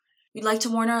We'd like to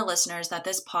warn our listeners that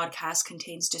this podcast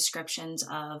contains descriptions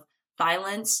of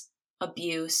violence,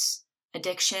 abuse,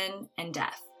 addiction, and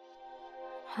death.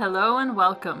 Hello and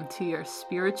welcome to your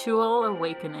spiritual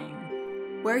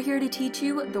awakening. We're here to teach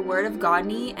you the Word of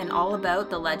Godney and all about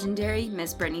the legendary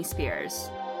Miss Britney Spears.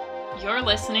 You're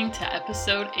listening to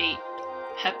episode 8,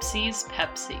 Pepsi's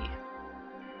Pepsi.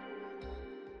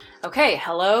 Okay,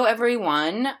 hello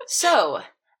everyone. So,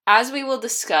 as we will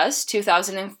discuss,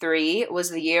 2003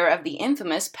 was the year of the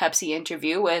infamous Pepsi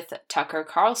interview with Tucker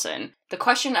Carlson. The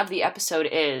question of the episode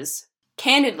is,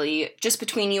 candidly, just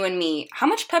between you and me, how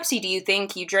much Pepsi do you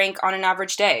think you drink on an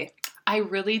average day? I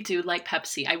really do like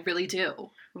Pepsi. I really do.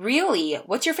 Really?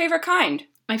 What's your favorite kind?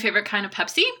 My favorite kind of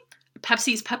Pepsi?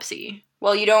 Pepsi's Pepsi.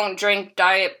 Well, you don't drink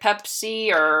Diet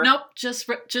Pepsi or... Nope, just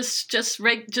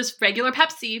regular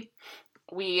Pepsi.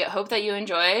 We hope that you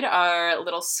enjoyed our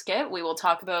little skit. We will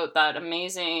talk about that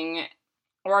amazing,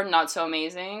 or not so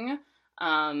amazing,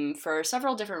 for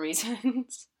several different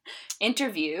reasons,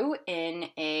 interview in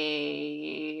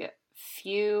many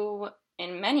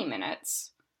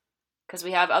minutes, because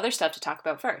we have other stuff to talk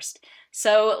about first.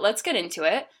 So let's get into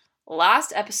it.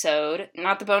 Last episode,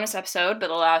 not the bonus episode, but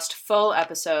the last full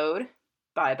episode,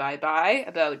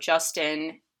 about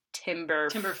Justin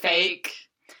Timberfake.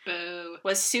 Boo.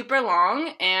 Was super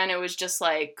long, and it was just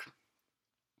like,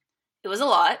 it was a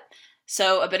lot.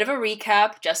 So, a bit of a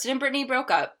recap. Justin and Britney broke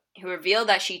up. He revealed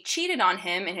that she cheated on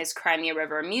him in his Cry Me a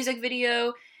River music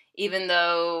video, even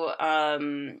though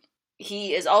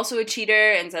he is also a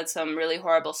cheater and said some really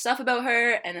horrible stuff about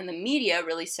her, and then the media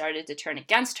really started to turn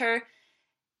against her.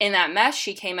 In that mess,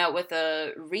 she came out with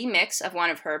a remix of one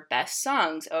of her best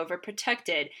songs,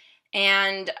 Overprotected.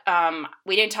 And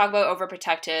we didn't talk about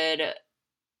Overprotected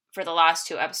for the last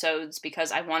 2 episodes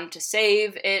because I wanted to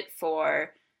save it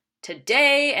for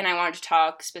today, and I wanted to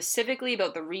talk specifically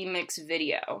about the remix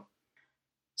video.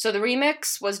 So the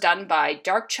remix was done by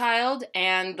Darkchild,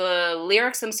 and the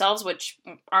lyrics themselves, which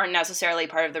aren't necessarily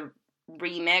part of the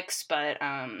remix, but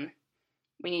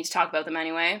we need to talk about them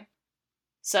anyway.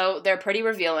 So they're pretty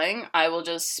revealing. I will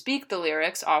just speak the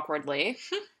lyrics awkwardly.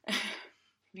 I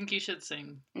think you should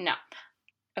sing. No.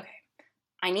 Okay.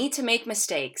 I need to make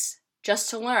mistakes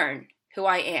just to learn who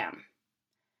I am.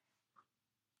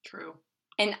 True.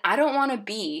 And I don't want to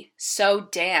be so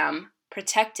damn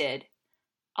protected.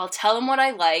 I'll tell them what I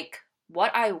like,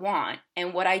 what I want,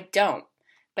 and what I don't.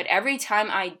 But every time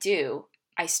I do,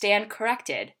 I stand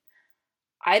corrected.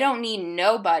 I don't need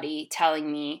nobody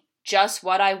telling me just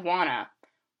what I wanna,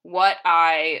 what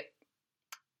I'm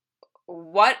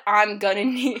gonna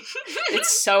need.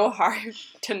 It's so hard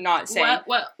to not say.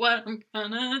 What I'm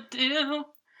gonna do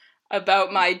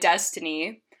about my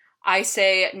destiny. I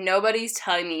say, nobody's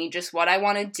telling me just what I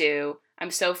want to do.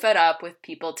 I'm so fed up with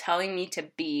people telling me to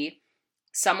be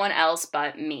someone else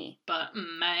but me. But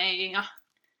me.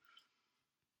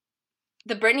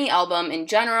 The Britney album in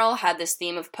general had this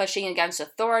theme of pushing against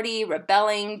authority,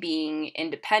 rebelling, being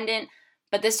independent,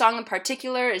 but this song in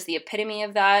particular is the epitome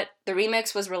of that. The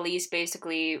remix was released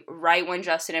basically right when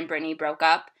Justin and Britney broke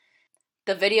up.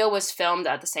 The video was filmed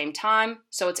at the same time,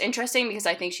 so it's interesting because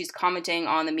I think she's commenting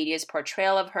on the media's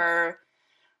portrayal of her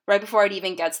right before it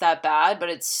even gets that bad, but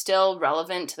it's still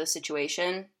relevant to the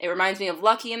situation. It reminds me of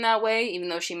Lucky in that way, even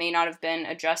though she may not have been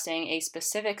addressing a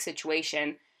specific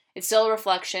situation. It's still a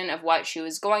reflection of what she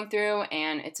was going through,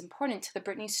 and it's important to the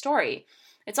Britney story.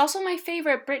 It's also my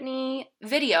favorite Britney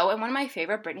video and one of my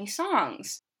favorite Britney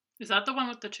songs. Is that the one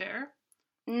with the chair?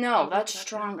 No, that's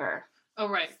Stronger. Oh,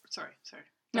 right. Sorry.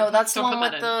 No, that's the one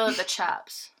with the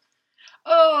chaps.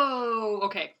 Oh,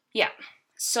 okay. Yeah.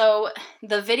 So,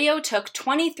 the video took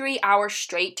 23 hours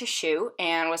straight to shoot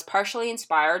and was partially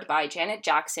inspired by Janet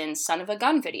Jackson's Son of a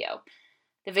Gun video.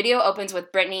 The video opens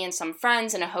with Britney and some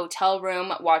friends in a hotel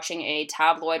room watching a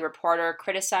tabloid reporter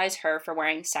criticize her for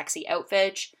wearing sexy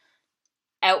outfits,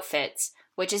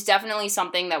 which is definitely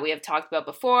something that we have talked about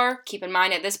before. Keep in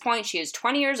mind, at this point, she is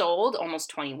 20 years old, almost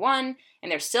 21, and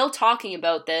they're still talking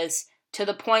about this to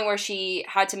the point where she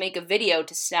had to make a video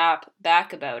to snap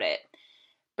back about it.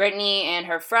 Britney and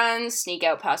her friends sneak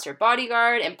out past her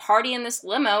bodyguard and party in this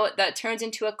limo that turns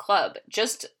into a club.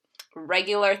 Just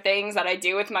regular things that I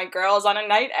do with my girls on a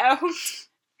night out.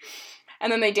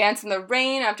 And then they dance in the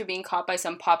rain after being caught by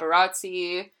some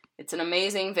paparazzi. It's an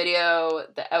amazing video.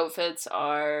 The outfits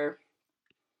are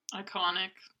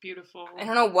iconic, beautiful. I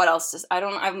don't know what else to...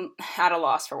 I'm at a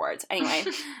loss for words. Anyway.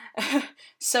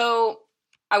 So,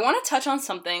 I want to touch on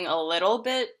something a little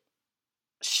bit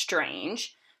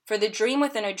strange. For the Dream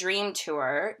Within a Dream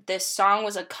tour, this song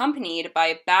was accompanied by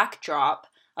a backdrop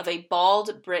of a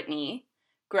bald Britney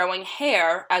growing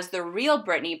hair as the real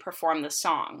Britney performed the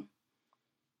song.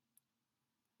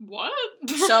 What?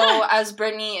 So as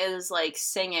Britney is, like,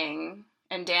 singing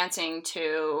and dancing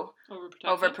to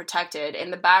Overprotected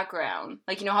in the background,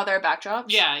 like, you know how there are backdrops?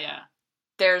 Yeah.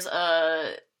 There's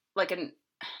a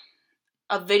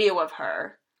video of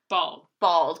her.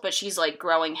 Bald, but she's, like,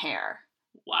 growing hair.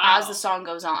 Wow. As the song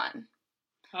goes on.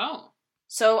 Oh.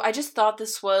 So I just thought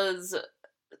this was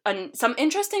some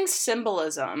interesting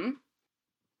symbolism.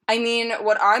 I mean,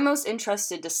 what I'm most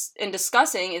interested in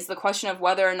discussing is the question of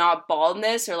whether or not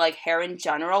baldness or, like, hair in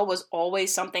general was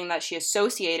always something that she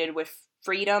associated with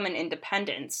freedom and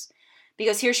independence.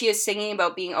 Because here she is singing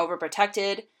about being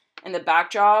overprotected, and the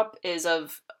backdrop is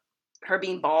of her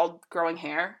being bald, growing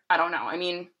hair. I don't know. I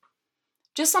mean,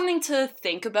 just something to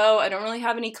think about. I don't really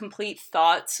have any complete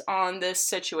thoughts on this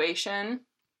situation,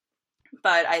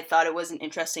 but I thought it was an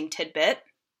interesting tidbit.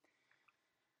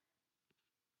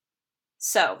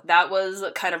 So, that was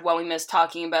kind of what we missed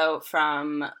talking about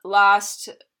from last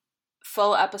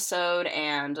full episode,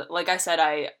 and like I said,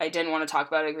 I didn't want to talk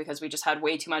about it because we just had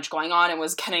way too much going on and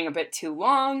was getting a bit too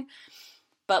long.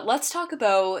 But let's talk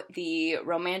about the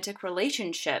romantic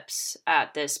relationships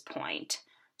at this point.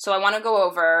 So I want to go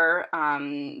over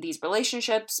these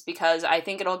relationships because I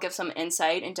think it'll give some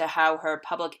insight into how her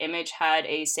public image had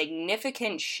a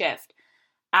significant shift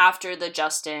after the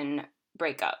Justin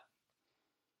breakup.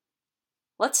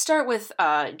 Let's start with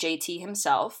JT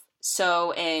himself.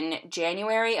 So in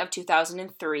January of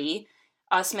 2003,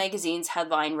 Us Magazine's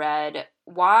headline read,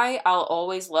 "Why I'll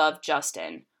Always Love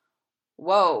Justin.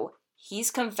 Whoa,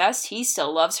 he's confessed he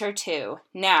still loves her too.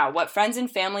 Now, what friends and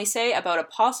family say about a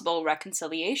possible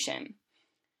reconciliation."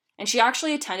 And she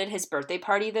actually attended his birthday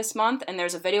party this month, and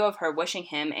there's a video of her wishing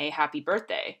him a happy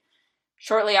birthday.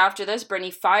 Shortly after this,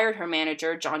 Britney fired her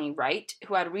manager, Johnny Wright,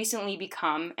 who had recently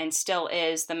become, and still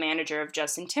is, the manager of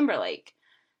Justin Timberlake.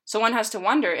 So one has to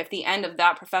wonder if the end of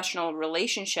that professional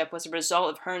relationship was a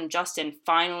result of her and Justin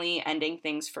finally ending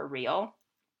things for real.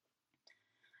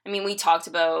 I mean, we talked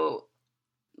about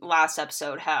last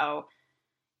episode how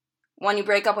when you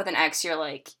break up with an ex, you're,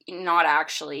 like, not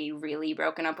actually really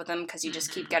broken up with them because you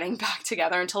just keep getting back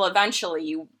together until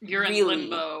eventually you're in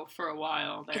limbo for a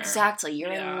while there. Exactly,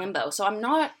 you're in limbo. So I'm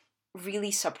not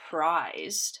really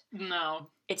surprised. No.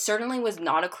 It certainly was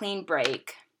not a clean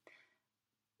break.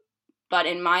 But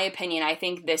in my opinion, I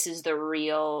think this is the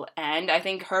real end. I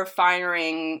think her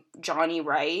firing Johnny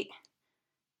Wright,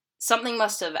 something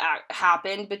must have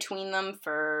happened between them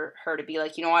for her to be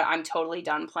like, you know what, I'm totally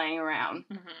done playing around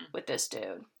with this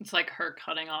dude. It's like her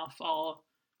cutting off all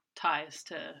ties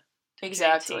to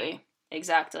Exactly. JT.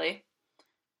 Exactly.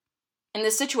 In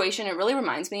this situation, it really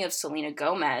reminds me of Selena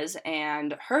Gomez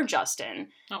and her Justin.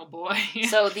 Oh boy.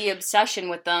 So the obsession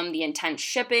with them, the intense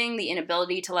shipping, the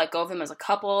inability to let go of him as a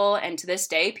couple, and to this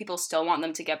day, people still want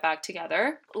them to get back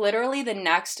together. Literally the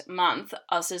next month,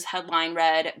 Us's headline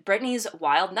read, "Britney's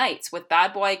Wild Nights with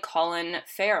bad boy Colin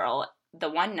Farrell the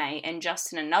one night and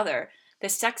Justin another. The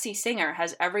sexy singer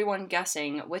has everyone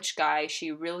guessing which guy she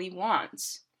really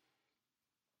wants."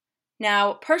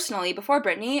 Now, personally, before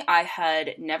Britney, I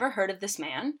had never heard of this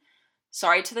man.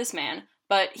 Sorry to this man,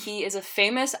 but he is a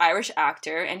famous Irish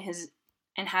actor and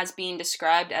has been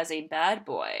described as a bad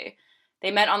boy. They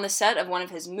met on the set of one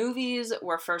of his movies,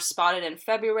 were first spotted in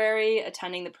February,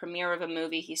 attending the premiere of a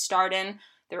movie he starred in,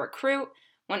 The Recruit.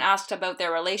 When asked about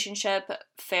their relationship,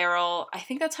 Farrell, I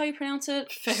think that's how you pronounce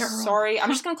it? Farrell. Sorry, I'm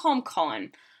just going to call him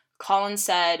Colin. Colin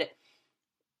said,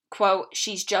 quote,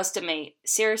 "She's just a mate.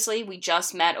 Seriously, we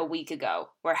just met a week ago.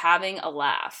 We're having a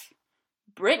laugh."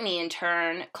 Britney, in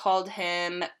turn, called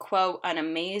him, quote, "an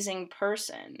amazing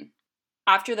person."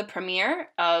 After the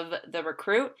premiere of The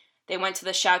Recruit, they went to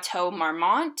the Chateau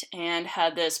Marmont and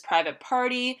had this private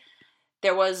party.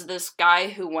 There was this guy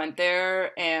who went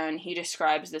there, and he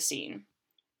describes the scene.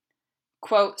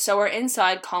 Quote, "So we're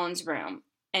inside Colin's room,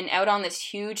 and out on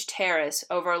this huge terrace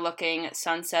overlooking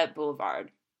Sunset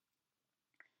Boulevard.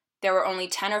 There were only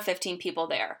 10 or 15 people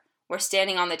there. We're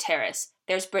standing on the terrace.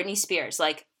 There's Britney Spears,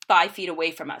 like 5 feet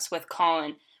away from us, with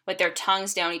Colin, with their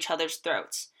tongues down each other's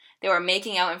throats. They were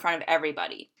making out in front of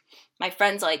everybody. My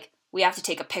friend's like, we have to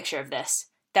take a picture of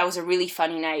this. That was a really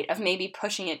funny night of maybe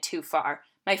pushing it too far.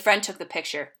 My friend took the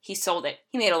picture. He sold it.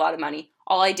 He made a lot of money.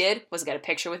 All I did was get a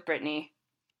picture with Britney."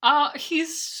 He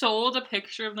sold a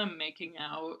picture of them making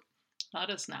out.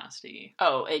 That is nasty.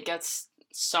 Oh, it gets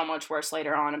so much worse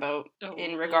later on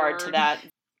in regard to that.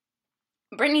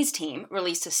 Britney's team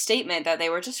released a statement that they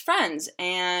were just friends,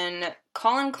 and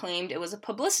Colin claimed it was a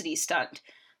publicity stunt.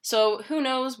 So who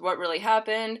knows what really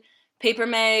happened? Paper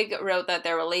Mag wrote that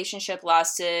their relationship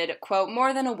lasted, quote,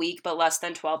 "more than a week but less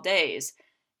than 12 days.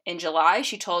 In July,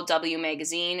 she told W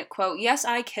Magazine, quote, "Yes,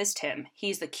 I kissed him.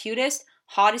 He's the cutest,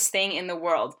 Hottest thing in the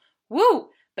world. Woo!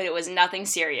 But it was nothing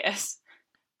serious.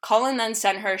 Colin then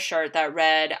sent her a shirt that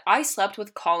read, I slept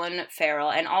with Colin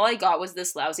Farrell and all I got was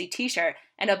this lousy t-shirt,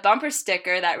 and a bumper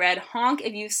sticker that read, honk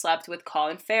if you slept with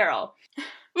Colin Farrell.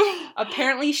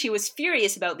 Apparently she was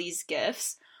furious about these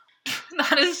gifts.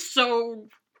 That is so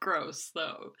gross,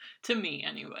 though. To me,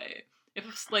 anyway.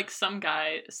 If, like, some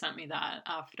guy sent me that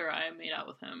after I made out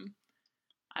with him,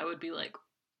 I would be, like,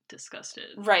 disgusted.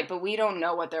 Right, but we don't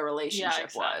know what their relationship Yeah,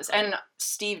 exactly. was. And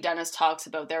Steve Dennis talks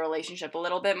about their relationship a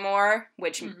little bit more,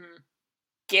 which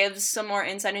gives some more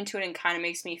insight into it and kind of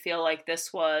makes me feel like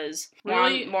this was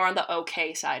Really, more on the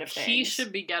okay side of things. He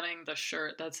should be getting the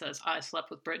shirt that says, I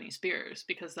slept with Britney Spears,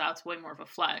 because that's way more of a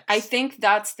flex. I think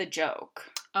that's the joke.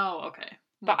 Oh, okay.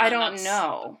 But I don't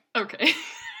know. Okay.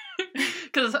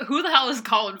 Because who the hell is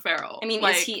Colin Farrell? I mean,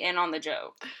 like, is he in on the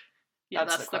joke? Yeah,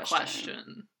 that's the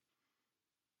question.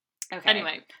 Okay.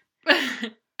 Anyway.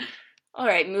 All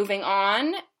right, moving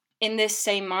on. In this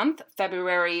same month,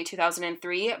 February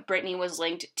 2003, Britney was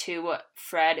linked to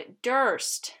Fred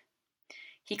Durst.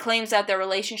 He claims that their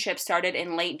relationship started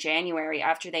in late January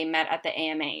after they met at the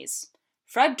AMAs.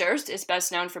 Fred Durst is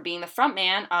best known for being the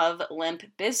frontman of Limp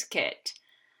Bizkit.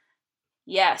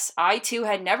 Yes, I too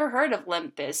had never heard of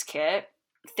Limp Bizkit.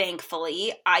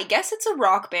 Thankfully, I guess it's a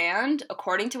rock band,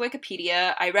 according to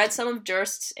Wikipedia. I read some of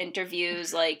Durst's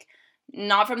interviews, like,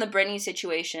 not from the Britney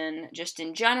situation, just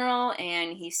in general,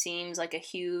 and he seems like a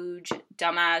huge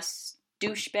dumbass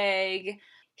douchebag.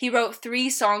 He wrote 3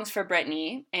 songs for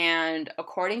Britney, and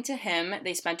according to him,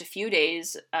 they spent a few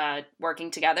days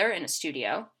working together in a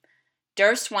studio.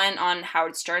 Durst went on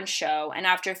Howard Stern's show, and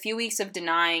after a few weeks of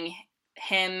denying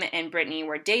him and Britney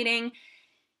were dating,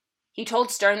 he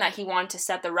told Stern that he wanted to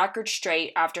set the record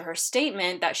straight after her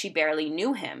statement that she barely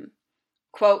knew him.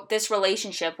 Quote, this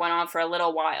relationship went on for a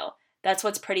little while. That's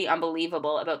what's pretty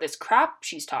unbelievable about this crap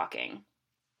she's talking.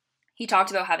 He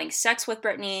talked about having sex with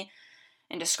Britney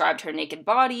and described her naked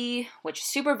body, which is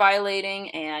super violating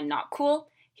and not cool.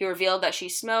 He revealed that she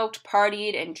smoked,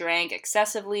 partied, and drank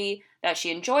excessively, that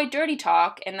she enjoyed dirty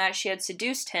talk, and that she had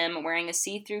seduced him wearing a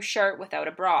see-through shirt without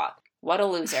a bra. What a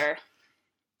loser.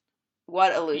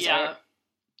 What a loser. Yeah,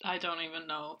 I don't even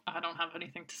know. I don't have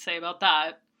anything to say about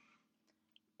that.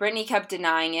 Britney kept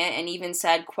denying it and even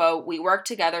said, quote, we worked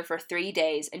together for 3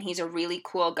 days and he's a really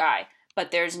cool guy, but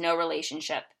there's no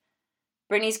relationship.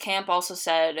 Britney's camp also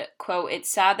said, quote,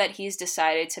 it's sad that he's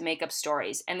decided to make up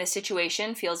stories and the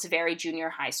situation feels very junior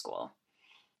high school.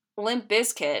 Limp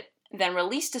Bizkit then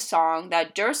released a song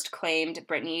that Durst claimed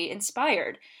Britney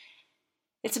inspired.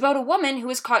 It's about a woman who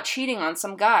was caught cheating on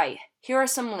some guy. Here are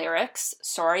some lyrics.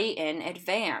 Sorry in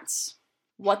advance.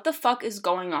 What the fuck is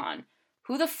going on?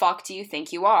 Who the fuck do you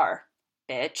think you are?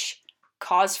 Bitch.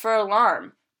 Cause for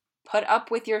alarm. Put up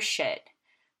with your shit.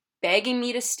 Begging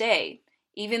me to stay,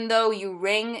 even though you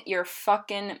ring your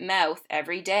fucking mouth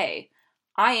every day.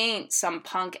 I ain't some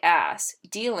punk ass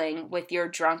dealing with your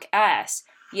drunk ass.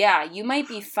 Yeah, you might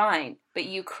be fine, but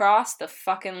you crossed the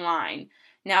fucking line.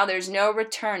 Now there's no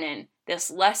returning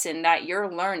this lesson that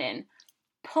you're learning.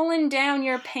 Pulling down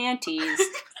your panties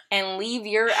and leave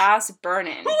your ass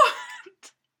burning. What?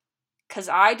 'Cause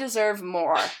I deserve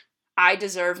more. I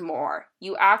deserve more.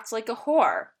 You act like a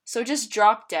whore. So just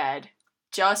drop dead.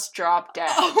 Just drop dead.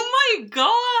 Oh my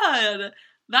god!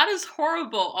 That is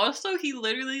horrible. Also, he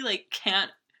literally, like,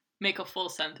 can't make a full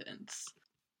sentence.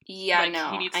 Yeah, like,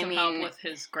 no. He needs some help with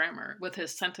his grammar, with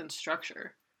his sentence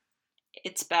structure.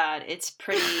 It's bad. It's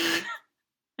pretty...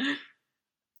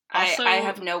 Also, I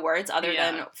have no words other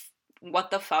than, what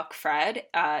the fuck, Fred?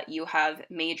 You have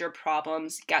major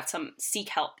problems. Seek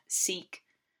help. Seek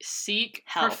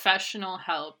help. Professional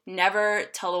help. Never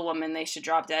tell a woman they should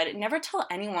drop dead. Never tell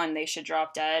anyone they should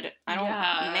drop dead. I don't,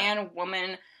 man,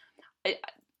 woman,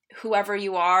 whoever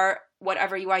you are,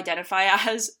 whatever you identify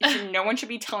as, no one should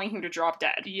be telling you to drop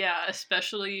dead. Yeah,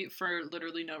 especially for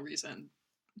literally no reason.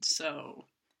 So.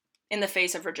 In the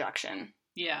face of rejection.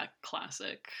 Yeah,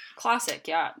 classic. Classic,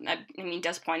 yeah. I mean,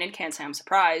 disappointed, can't say I'm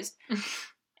surprised.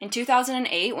 In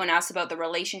 2008, when asked about the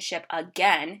relationship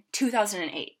again,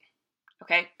 2008,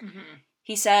 okay? Mm-hmm.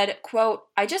 He said, quote,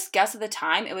 I just guess at the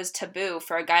time it was taboo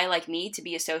for a guy like me to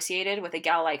be associated with a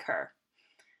gal like her.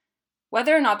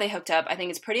 Whether or not they hooked up, I think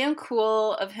it's pretty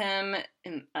uncool of him,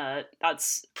 and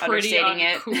that's pretty understating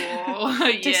uncool.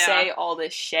 it, to say all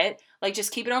this shit. Like,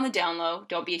 just keep it on the down low.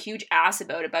 Don't be a huge ass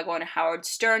about it by going to Howard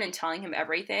Stern and telling him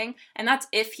everything. And that's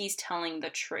if he's telling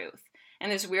the truth.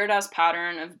 And this weird-ass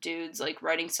pattern of dudes, like,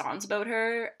 writing songs about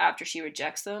her after she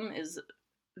rejects them is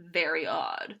very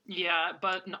odd. Yeah,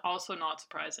 but also not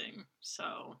surprising,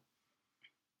 so.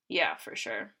 Yeah, for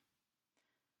sure.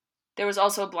 There was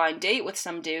also a blind date with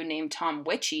some dude named Tom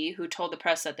Witchy who told the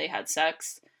press that they had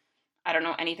sex. I don't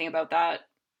know anything about that.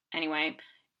 Anyway,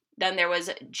 then there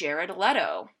was Jared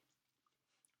Leto.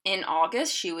 In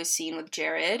August, she was seen with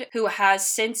Jared, who has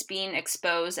since been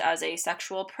exposed as a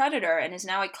sexual predator and is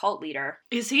now a cult leader.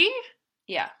 Is he?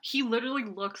 Yeah. He literally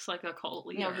looks like a cult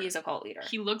leader. No, he's a cult leader.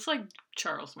 He looks like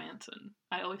Charles Manson.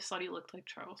 I always thought he looked like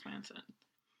Charles Manson.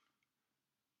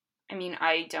 I mean,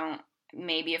 I don't...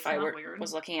 Maybe if I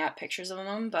was looking at pictures of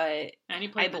him, but and he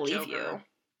played I believe Joker. you.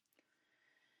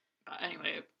 But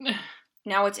anyway.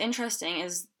 Now, what's interesting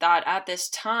is that at this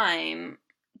time,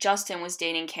 Justin was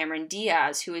dating Cameron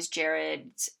Diaz, who is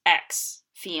Jared's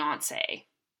ex-fiance.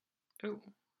 Ooh.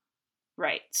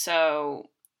 Right.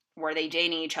 So, were they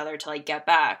dating each other to, like, get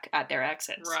back at their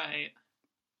exes? Right.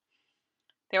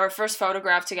 They were first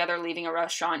photographed together leaving a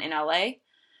restaurant in LA.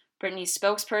 Britney's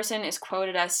spokesperson is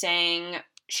quoted as saying,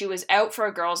 "She was out for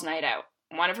a girls' night out.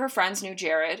 One of her friends knew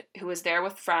Jared, who was there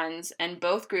with friends, and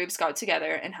both groups got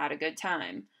together and had a good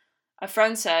time." A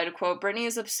friend said, quote, "Britney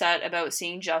is upset about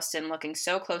seeing Justin looking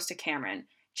so close to Cameron.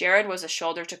 Jared was a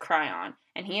shoulder to cry on,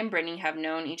 and he and Britney have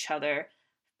known each other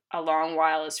a long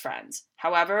while as friends.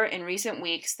 However, in recent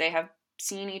weeks, they have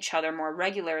seen each other more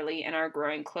regularly and are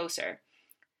growing closer.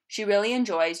 She really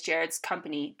enjoys Jared's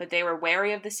company, but they were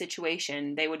wary of the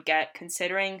situation they would get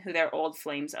considering who their old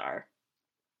flames are."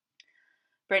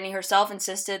 Britney herself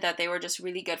insisted that they were just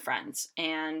really good friends,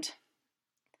 and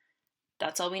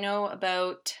that's all we know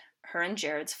about her and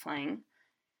Jared's fling.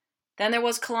 Then there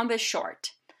was Columbus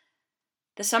Short.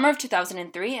 The summer of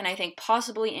 2003, and I think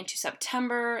possibly into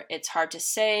September, it's hard to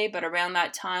say, but around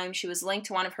that time, she was linked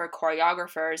to one of her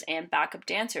choreographers and backup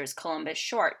dancers, Columbus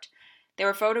Short. They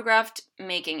were photographed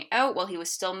making out while he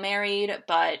was still married,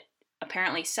 but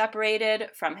apparently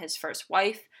separated from his first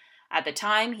wife. At the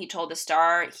time, he told the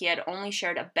Star he had only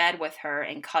shared a bed with her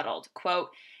and cuddled.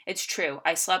 Quote, "It's true,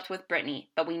 I slept with Britney,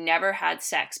 but we never had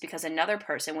sex because another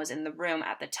person was in the room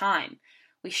at the time.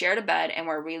 We shared a bed and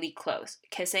were really close,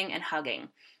 kissing and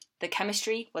hugging. The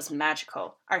chemistry was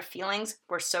magical. Our feelings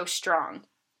were so strong."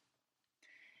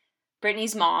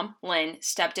 Britney's mom, Lynn,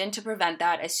 stepped in to prevent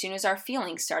that as soon as our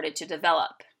feelings started to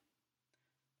develop.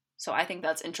 So I think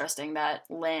that's interesting that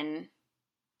Lynn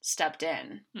stepped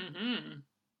in. Mm-hmm.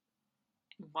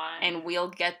 Why? And we'll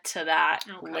get to that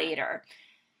later.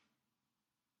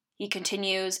 He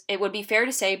continues, "It would be fair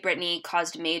to say Britney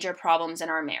caused major problems in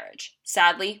our marriage.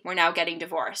 Sadly, we're now getting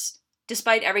divorced.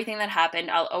 Despite everything that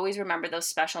happened, I'll always remember those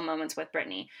special moments with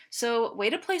Britney." So, way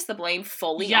to place the blame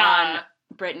fully on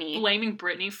Britney. Blaming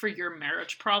Britney for your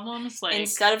marriage problems, like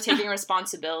instead of taking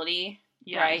responsibility.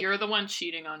 Yeah, right? You're the one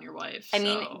cheating on your wife. I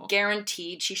mean,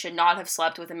 guaranteed she should not have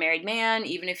slept with a married man,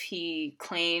 even if he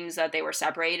claims that they were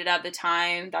separated at the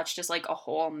time. That's just like a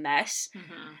whole mess.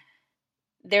 Mm-hmm.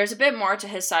 There's a bit more to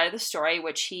his side of the story,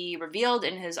 which he revealed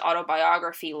in his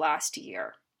autobiography last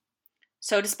year.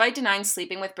 So despite denying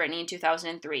sleeping with Britney in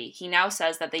 2003, he now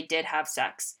says that they did have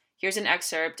sex. Here's an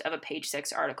excerpt of a Page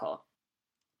 6 article.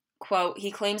 Quote,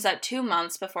 he claims that 2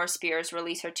 months before Spears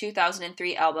released her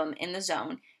 2003 album, In the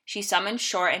Zone, she summoned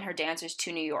Short and her dancers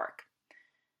to New York.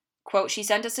 Quote, she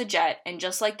sent us a jet, and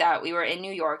just like that, we were in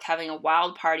New York having a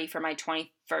wild party for my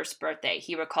 21st birthday,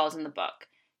 he recalls in the book.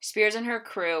 Spears and her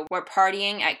crew were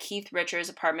partying at Keith Richards'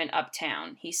 apartment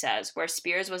uptown, he says, where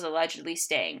Spears was allegedly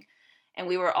staying, and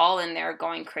we were all in there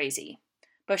going crazy.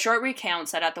 But Short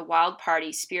recounts that at the wild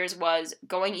party, Spears was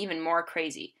going even more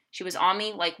crazy. She was on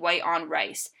me like white on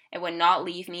rice, and would not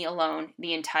leave me alone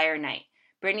the entire night.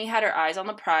 Britney had her eyes on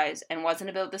the prize and wasn't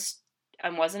about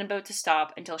to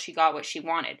stop until she got what she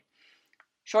wanted.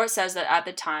 Short says that at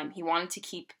the time, he wanted to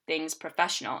keep things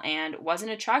professional and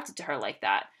wasn't attracted to her like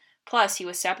that. Plus, he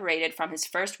was separated from his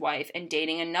first wife and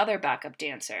dating another backup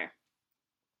dancer.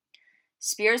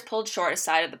 Spears pulled Short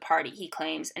aside at the party, he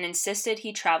claims, and insisted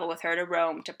he travel with her to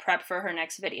Rome to prep for her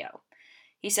next video.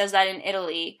 He says that in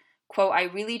Italy, quote, I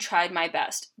really tried my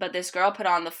best, but this girl put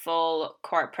on the full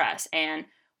court press, and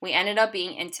we ended up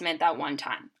being intimate that one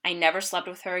time. I never slept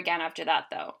with her again after that,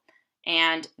 though.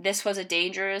 And this was a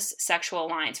dangerous sexual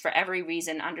alliance for every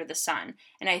reason under the sun,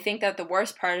 and I think that the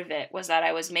worst part of it was that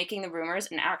I was making the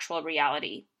rumors an actual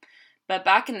reality. But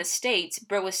back in the States,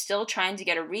 Britt was still trying to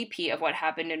get a repeat of what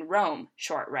happened in Rome,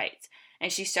 Short writes,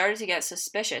 and she started to get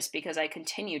suspicious because I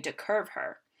continued to curve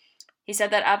her. He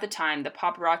said that at the time, the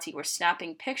paparazzi were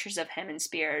snapping pictures of him and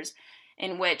Spears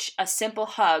in which a simple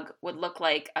hug would look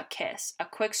like a kiss, a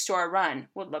quick store run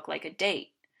would look like a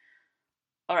date.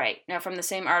 Alright, now from the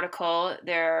same article,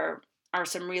 there are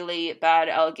some really bad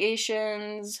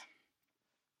allegations.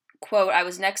 Quote, I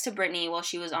was next to Britney while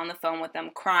she was on the phone with them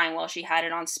crying while she had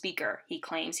it on speaker, he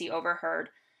claims he overheard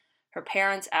Her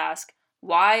parents ask,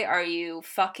 "Why are you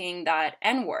fucking that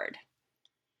N-word?"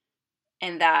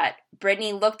 And that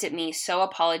Britney looked at me so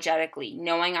apologetically,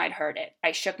 knowing I'd heard it.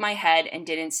 I shook my head and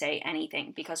didn't say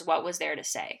anything, because what was there to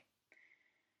say?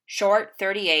 Short,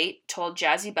 38, told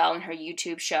Jazzy Bell in her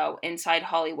YouTube show, Inside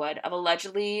Hollywood, of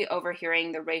allegedly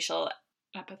overhearing the racial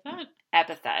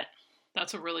epithet.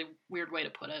 That's a really weird way to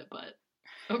put it, but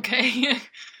okay.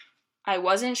 I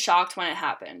wasn't shocked when it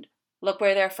happened. Look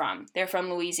where they're from. They're from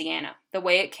Louisiana. The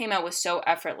way it came out was so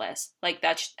effortless, like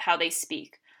that's how they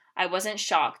speak. I wasn't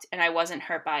shocked, and I wasn't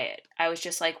hurt by it. I was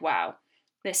just like, wow,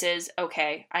 this is,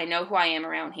 okay, I know who I am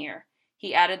around here.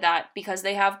 He added that because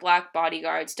they have black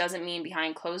bodyguards doesn't mean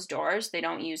behind closed doors they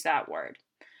don't use that word.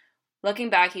 Looking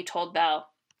back, he told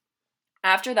Bell,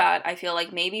 "After that, I feel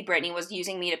like maybe Britney was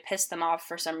using me to piss them off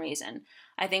for some reason.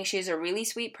 I think she's a really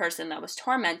sweet person that was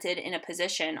tormented in a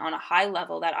position on a high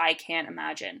level that I can't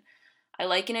imagine. I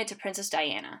liken it to Princess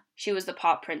Diana. She was the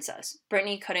pop princess.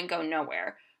 Britney couldn't go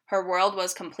nowhere. Her world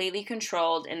was completely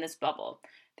controlled in this bubble.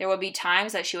 There would be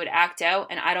times that she would act out,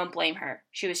 and I don't blame her.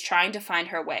 She was trying to find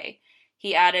her way."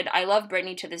 He added, "I love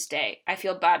Britney to this day. I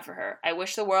feel bad for her. I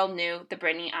wish the world knew the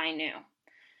Britney I knew."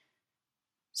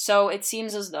 So it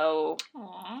seems as though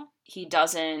he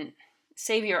doesn't...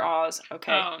 Save your awes,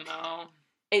 okay? Oh, no.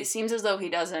 It seems as though he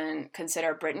doesn't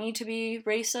consider Britney to be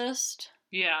racist.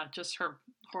 Yeah, just her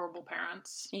horrible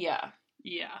parents. Yeah.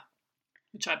 Yeah.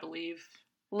 Which I believe.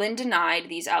 Lynn denied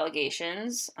these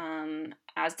allegations,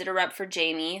 as did a rep for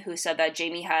Jamie, who said that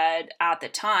Jamie had, at the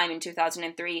time, in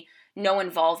 2003, no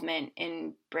involvement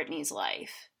in Britney's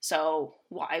life. So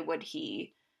why would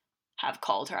he have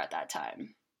called her at that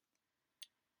time?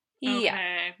 Okay.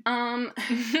 Yeah.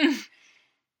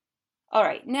 All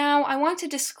right. Now, I want to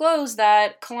disclose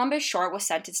that Columbus Short was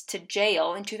sentenced to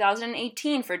jail in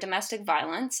 2018 for domestic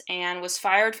violence and was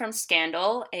fired from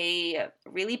Scandal, a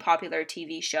really popular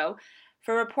TV show,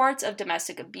 for reports of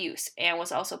domestic abuse, and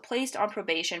was also placed on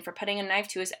probation for putting a knife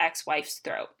to his ex-wife's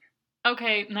throat.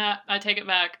 Okay, nah, I take it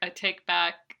back. I take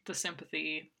back the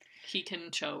sympathy. He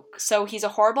can choke. So he's a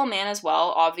horrible man as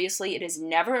well. Obviously, it is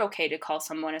never okay to call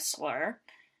someone a slur.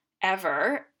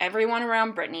 Ever. Everyone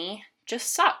around Britney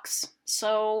just sucks.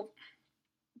 So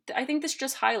I think this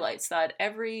just highlights that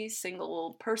every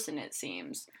single person, it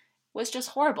seems, was just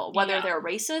horrible. Whether they're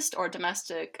racist or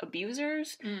domestic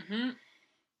abusers. Mm-hmm.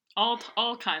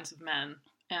 All kinds of men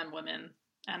and women.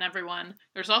 And everyone.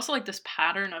 There's also, like, this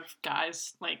pattern of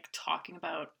guys, like, talking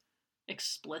about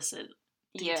explicit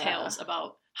details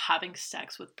about having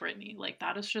sex with Britney. Like,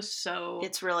 that is just so...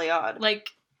 It's really odd. Like,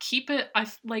 keep it...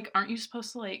 aren't you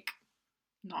supposed to, like,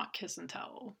 not kiss and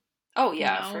tell? Oh,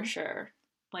 yeah, you know? for sure.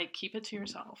 Like, keep it to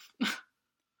yourself.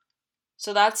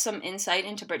 So that's some insight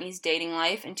into Britney's dating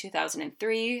life in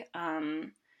 2003.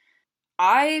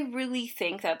 I really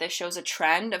think that this shows a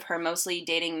trend of her mostly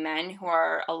dating men who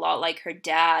are a lot like her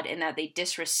dad in that they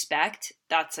disrespect,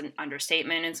 that's an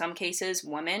understatement in some cases,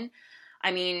 women.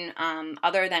 I mean,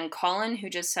 other than Colin, who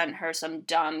just sent her some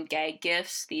dumb gag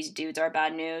gifts, these dudes are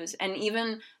bad news. And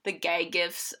even the gag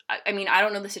gifts, I mean, I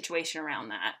don't know the situation around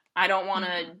that. I don't want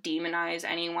to demonize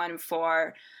anyone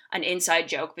for an inside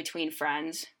joke between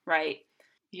friends, right?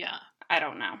 Yeah. I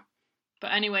don't know.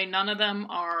 But anyway, none of them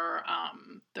are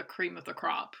the cream of the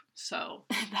crop, so...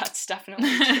 That's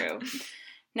definitely true.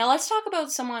 Now let's talk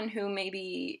about someone who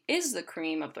maybe is the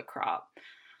cream of the crop.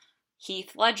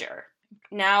 Heath Ledger.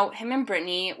 Now, him and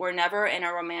Britney were never in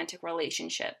a romantic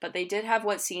relationship, but they did have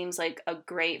what seems like a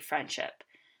great friendship.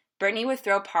 Britney would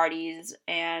throw parties,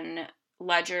 and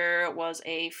Ledger was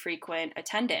a frequent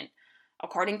attendant.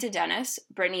 According to Dennis,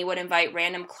 Britney would invite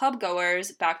random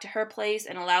club-goers back to her place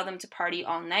and allow them to party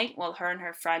all night while her and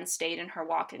her friends stayed in her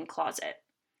walk-in closet.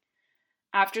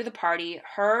 After the party,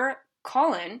 her,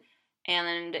 Colin,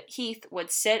 and Heath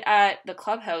would sit at the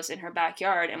clubhouse in her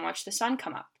backyard and watch the sun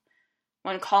come up.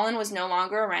 When Colin was no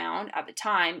longer around at the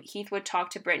time, Heath would talk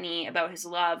to Britney about his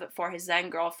love for his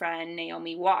then-girlfriend,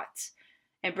 Naomi Watts,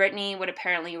 and Britney would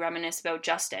apparently reminisce about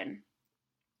Justin.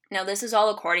 Now, this is all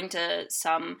according to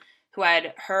some who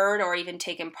had heard or even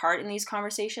taken part in these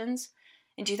conversations.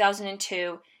 In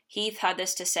 2002, Heath had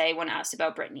this to say when asked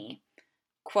about Britney.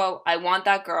 Quote, "I want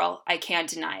that girl. I can't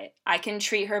deny it. I can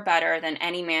treat her better than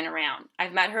any man around.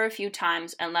 I've met her a few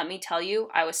times, and let me tell you,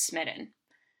 I was smitten."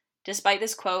 Despite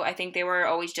this quote, I think they were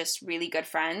always just really good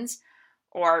friends,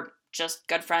 or just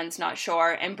good friends, not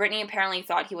sure, and Britney apparently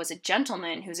thought he was a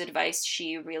gentleman whose advice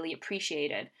she really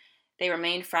appreciated. They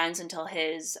remained friends until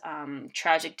his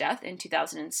tragic death in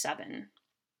 2007.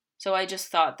 So I just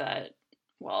thought that,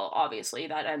 well, obviously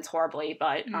that ends horribly,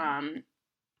 but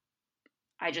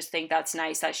I just think that's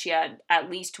nice that she had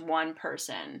at least one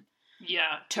person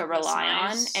to rely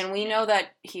nice. on. And we know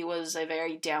that he was a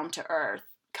very down-to-earth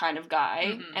kind of guy.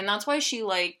 Mm-hmm. And that's why she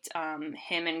liked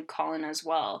him and Colin as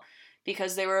well.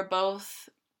 Because they were both...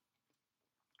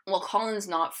 Well, Colin's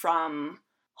not from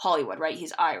Hollywood, right?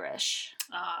 He's Irish.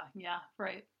 Yeah,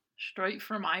 right. Straight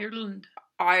from Ireland.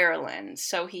 Ireland.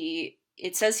 So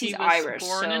it says he's he was Irish.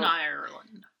 Born in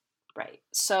Ireland. Right.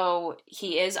 So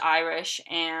he is Irish,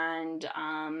 and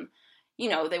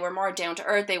they were more down to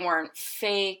earth. They weren't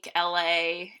fake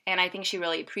LA, and I think she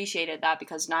really appreciated that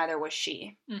because neither was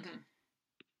she. Mm-hmm.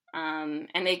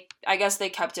 And I guess they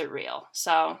kept it real.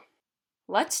 So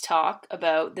let's talk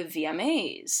about the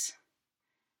VMAs.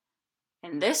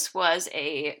 And this was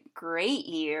a great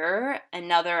year.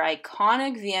 Another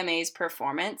iconic VMAs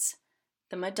performance,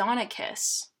 the Madonna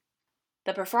Kiss.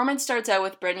 The performance starts out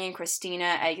with Britney and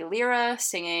Christina Aguilera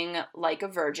singing Like a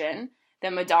Virgin.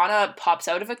 Then Madonna pops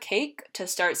out of a cake to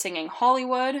start singing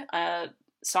Hollywood, a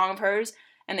song of hers,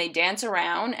 and they dance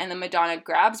around, and then Madonna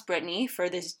grabs Britney for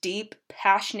this deep,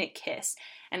 passionate kiss.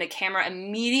 And the camera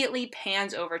immediately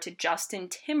pans over to Justin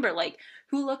Timberlake,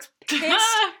 who looks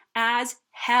pissed as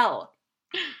hell.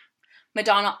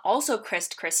 Madonna also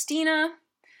kissed Christina,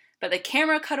 but the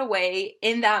camera cut away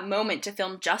in that moment to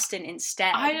film Justin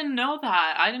instead. I didn't know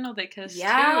that. I didn't know they kissed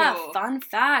too. Fun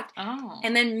fact. Oh.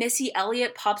 And then Missy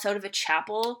Elliott pops out of a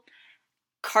chapel.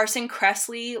 Carson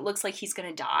Kressley looks like he's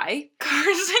gonna die.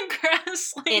 Carson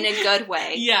Kressley. In a good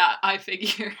way. Yeah, I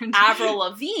figured. Avril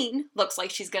Lavigne looks like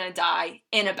she's gonna die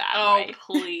in a bad way.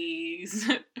 Oh, please.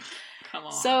 Come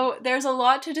on. So there's a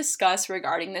lot to discuss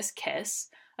regarding this kiss.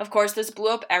 Of course, this blew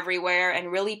up everywhere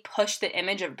and really pushed the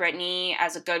image of Britney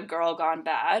as a good girl gone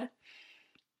bad.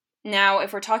 Now,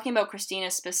 if we're talking about Christina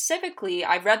specifically,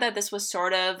 I've read that this was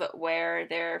sort of where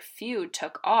their feud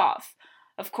took off.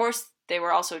 Of course, they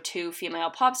were also two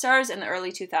female pop stars in the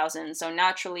early 2000s, so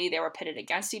naturally they were pitted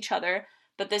against each other,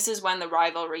 but this is when the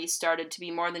rivalry started to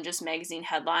be more than just magazine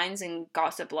headlines and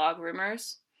gossip blog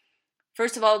rumors.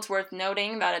 First of all, it's worth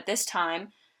noting that at this time,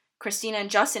 Christina and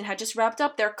Justin had just wrapped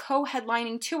up their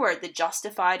co-headlining tour, the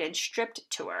Justified and Stripped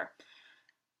tour.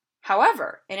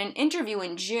 However, in an interview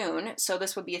in June, so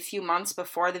this would be a few months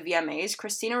before the VMAs,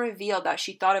 Christina revealed that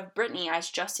she thought of Britney as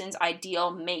Justin's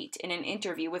ideal mate in an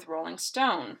interview with Rolling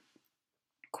Stone.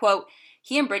 Quote,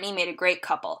 "He and Britney made a great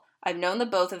couple. I've known the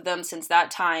both of them since that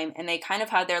time, and they kind of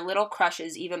had their little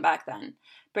crushes even back then.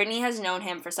 Britney has known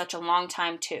him for such a long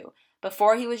time too.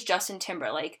 Before he was Justin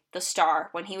Timberlake, the star,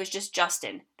 when he was just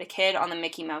Justin, the kid on the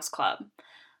Mickey Mouse Club.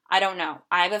 I don't know.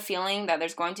 I have a feeling that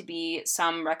there's going to be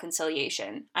some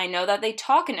reconciliation. I know that they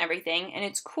talk and everything, and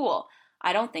it's cool.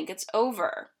 I don't think it's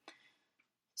over."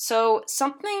 So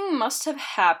something must have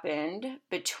happened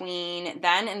between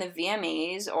then and the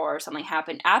VMAs, or something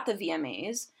happened at the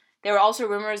VMAs. There were also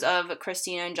rumors of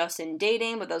Christina and Justin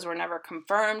dating, but those were never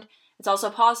confirmed. It's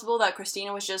also possible that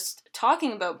Christina was just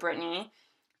talking about Britney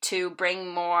to bring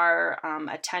more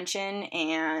attention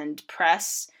and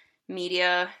press,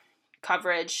 media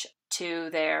coverage to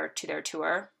their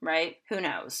tour, right? Who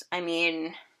knows? I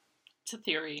mean, it's a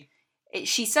theory.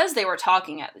 She says they were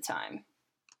talking at the time,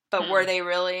 but were they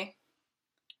really?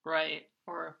 Right.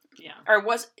 Or, yeah. Or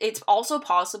it's also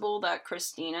possible that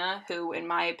Christina, who in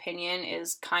my opinion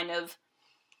is kind of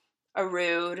a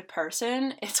rude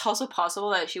person, it's also possible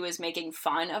that she was making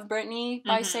fun of Britney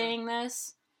by saying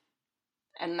this.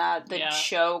 And that the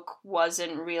joke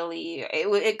wasn't really...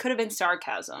 It could have been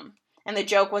sarcasm. And the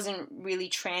joke wasn't really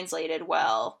translated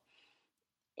well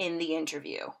in the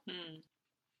interview.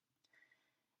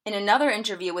 In another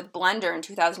interview with Blender in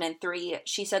 2003,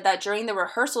 she said that during the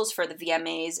rehearsals for the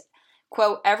VMAs,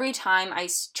 quote, "Every time I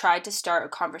tried to start a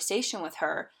conversation with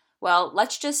her, well,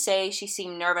 let's just say she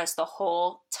seemed nervous the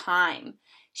whole time.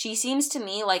 She seems to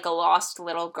me like a lost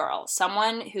little girl,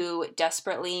 someone who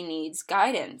desperately needs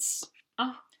guidance."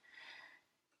 Oh.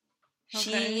 Okay.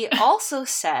 She also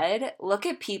said, "Look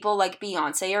at people like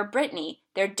Beyonce or Britney.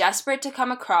 They're desperate to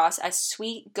come across as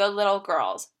sweet, good little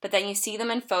girls, but then you see them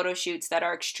in photo shoots that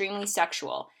are extremely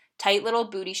sexual, tight little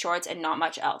booty shorts and not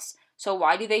much else. So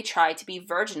why do they try to be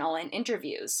virginal in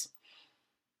interviews?"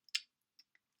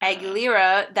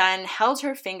 Aguilera then held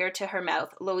her finger to her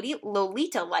mouth,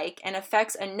 Lolita-like, and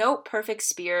affects a Note Perfect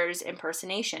Spears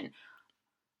impersonation.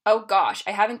 "Oh gosh,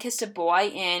 I haven't kissed a boy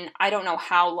in I don't know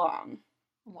how long."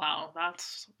 Wow,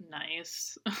 that's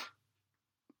nice.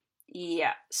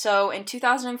 Yeah. So in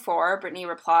 2004, Britney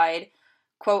replied,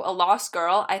 quote, "A lost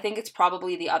girl? I think it's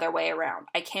probably the other way around.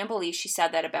 I can't believe she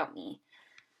said that about me."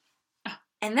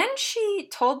 And then she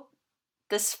told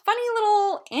this funny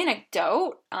little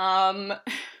anecdote.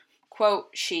 Quote,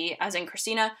 she, as in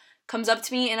Christina, comes up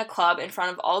to me in a club in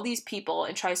front of all these people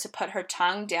and tries to put her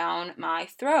tongue down my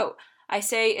throat. I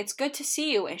say, it's good to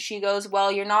see you. And she goes, well,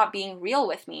 you're not being real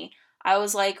with me. I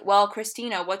was like, well,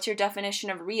 Christina, what's your definition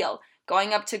of real?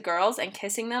 Going up to girls and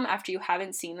kissing them after you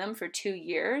haven't seen them for 2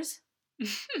 years?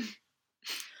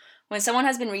 When someone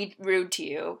has been rude to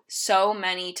you so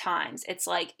many times, it's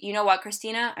like, you know what,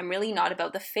 Christina? I'm really not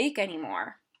about the fake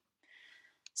anymore.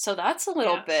 So that's a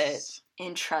little bit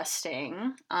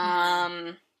interesting.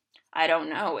 I don't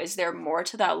know. Is there more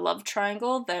to that love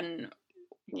triangle than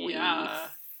we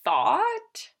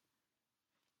thought?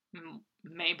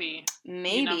 Maybe.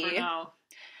 You never know.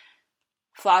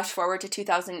 Flash forward to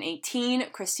 2018,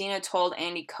 Christina told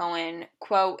Andy Cohen,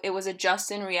 quote, it was a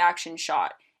Justin reaction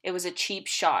shot. It was a cheap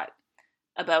shot,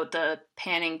 about the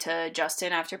panning to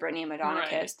Justin after Britney and Madonna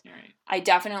kissed. Right. I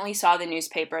definitely saw the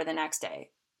newspaper the next day.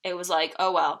 It was like,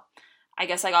 oh well, I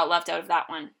guess I got left out of that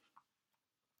one.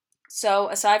 So,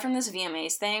 aside from this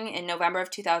VMAs thing, in November of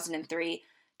 2003,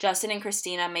 Justin and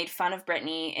Christina made fun of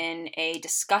Britney in a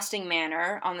disgusting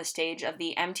manner on the stage of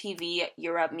the MTV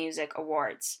Europe Music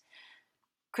Awards.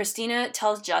 Christina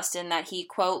tells Justin that he,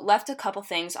 quote, left a couple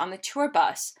things on the tour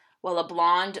bus while a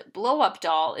blonde blow-up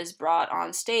doll is brought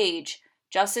on stage.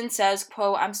 Justin says,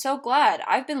 quote, I'm so glad.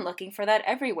 I've been looking for that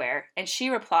everywhere. And she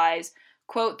replies,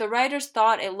 quote, the writers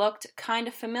thought it looked kind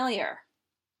of familiar.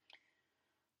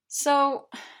 So,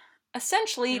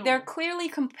 essentially, they're clearly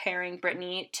comparing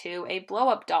Britney to a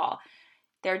blow-up doll.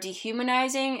 They're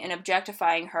dehumanizing and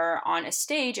objectifying her on a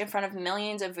stage in front of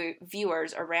millions of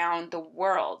viewers around the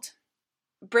world.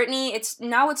 Britney, it's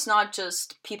not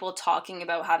just people talking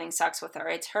about having sex with her.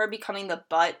 It's her becoming the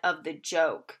butt of the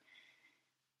joke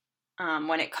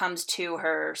when it comes to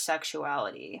her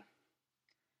sexuality.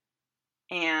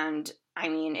 And, I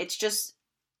mean, it's just,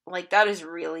 like, that is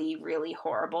really, really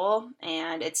horrible.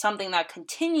 And it's something that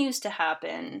continues to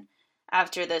happen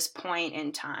after this point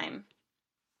in time.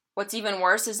 What's even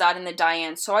worse is that in the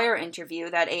Diane Sawyer interview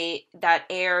that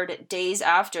aired days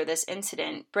after this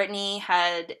incident, Britney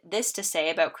had this to say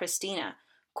about Christina.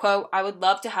 Quote, I would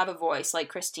love to have a voice like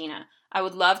Christina. I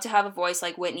would love to have a voice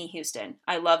like Whitney Houston.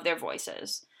 I love their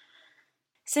voices.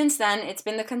 Since then, it's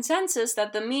been the consensus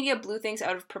that the media blew things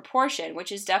out of proportion,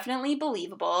 which is definitely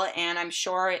believable, and I'm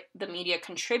sure the media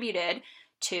contributed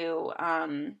to,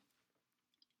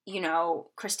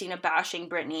 Christina bashing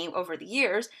Britney over the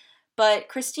years. But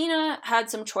Christina had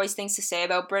some choice things to say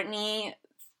about Britney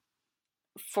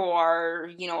for,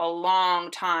 a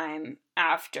long time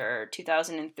after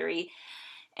 2003.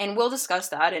 And we'll discuss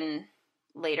that in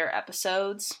later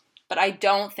episodes. But I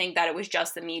don't think that it was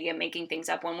just the media making things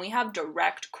up when we have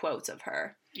direct quotes of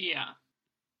her. Yeah.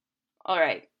 All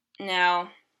right.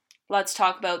 Now, let's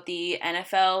talk about the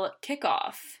NFL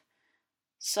kickoff.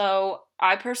 So,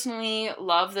 I personally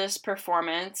love this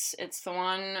performance. It's the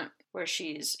one where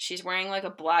she's wearing like a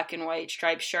black and white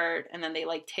striped shirt and then they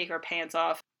like take her pants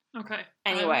off. Okay.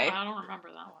 Anyway. I don't remember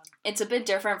that one. It's a bit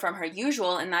different from her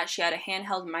usual in that she had a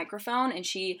handheld microphone and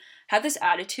she had this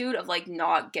attitude of like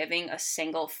not giving a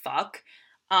single fuck.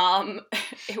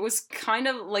 It was kind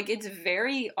of like, it's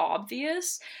very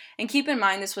obvious. And keep in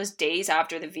mind, this was days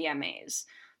after the VMAs.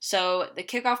 So the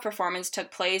kickoff performance took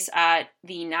place at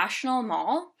the National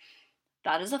Mall.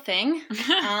 That is a thing.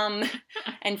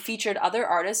 And featured other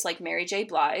artists like Mary J.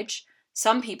 Blige.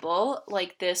 Some people,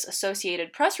 like this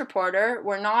Associated Press reporter,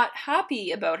 were not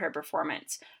happy about her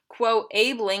performance. Quote,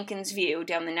 Abe Lincoln's view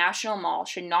down the National Mall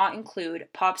should not include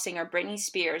pop singer Britney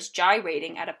Spears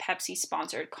gyrating at a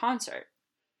Pepsi-sponsored concert.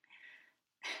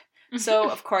 So,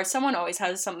 of course, someone always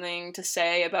has something to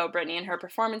say about Britney and her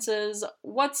performances.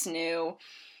 What's new?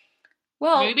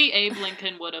 Well, maybe Abe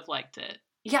Lincoln would have liked it.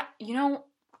 Yeah,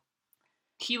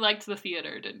 he liked the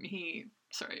theater, didn't he?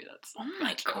 Sorry, that's... Oh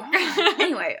my god.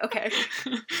 Anyway, okay.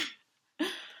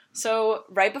 So,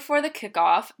 right before the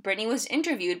kickoff, Britney was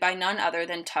interviewed by none other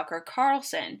than Tucker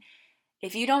Carlson.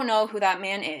 If you don't know who that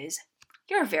man is,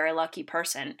 you're a very lucky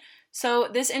person. So,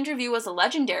 this interview was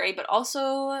legendary, but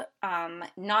also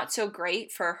not so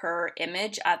great for her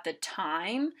image at the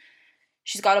time.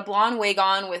 She's got a blonde wig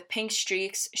on with pink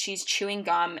streaks. She's chewing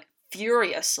gum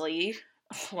furiously.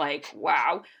 Like,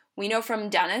 wow. We know from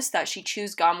Dennis that she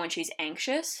chews gum when she's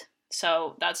anxious,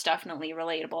 so that's definitely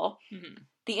relatable. Mm-hmm.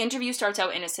 The interview starts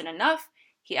out innocent enough.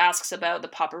 He asks about the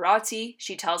paparazzi.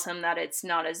 She tells him that it's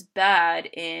not as bad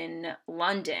in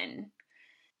London.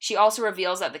 She also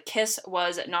reveals that the kiss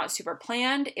was not super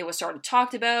planned. It was sort of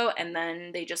talked about, and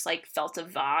then they just, felt a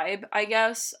vibe, I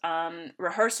guess.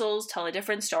 Rehearsals tell a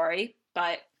different story,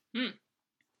 but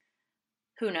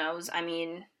who knows? I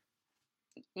mean...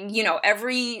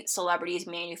 every celebrity is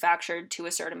manufactured to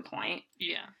a certain point.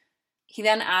 Yeah. He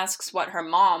then asks what her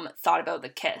mom thought about the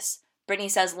kiss.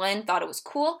 Britney says Lynn thought it was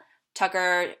cool.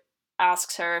 Tucker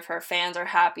asks her if her fans are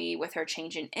happy with her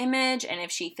change in image and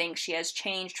if she thinks she has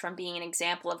changed from being an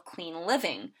example of clean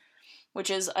living, which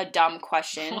is a dumb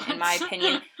question, in my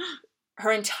opinion.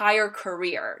 Her entire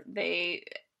career,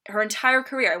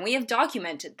 and we have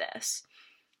documented this,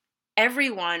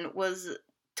 everyone was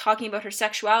talking about her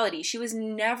sexuality. She was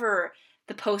never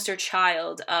the poster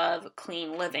child of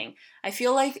clean living. I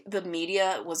feel like the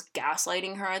media was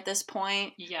gaslighting her at this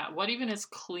point. Yeah, what even is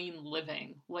clean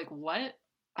living? Like, what?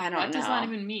 I don't know. What does that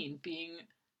even mean? Being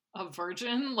a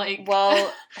virgin? Like,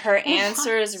 well, her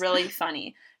answer is really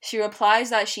funny. She replies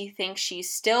that she thinks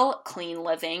she's still clean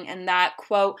living and that,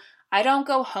 quote, I don't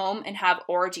go home and have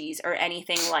orgies or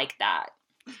anything like that.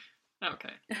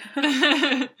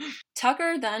 Okay.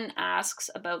 Tucker then asks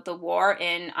about the war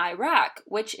in Iraq,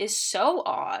 which is so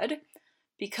odd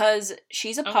because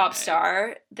she's a pop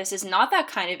star. This is not that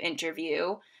kind of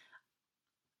interview.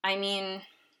 I mean,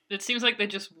 it seems like they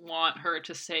just want her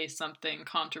to say something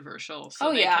controversial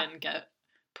so they can get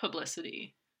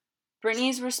publicity.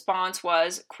 Britney's response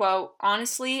was, quote,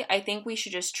 honestly, I think we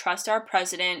should just trust our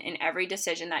president in every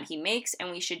decision that he makes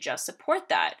and we should just support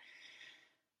that.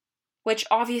 Which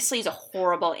obviously is a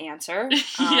horrible answer.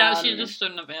 Yeah, she just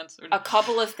shouldn't have answered. A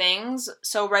couple of things.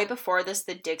 So right before this,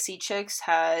 the Dixie Chicks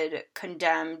had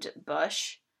condemned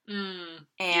Bush.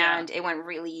 And it went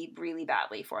really, really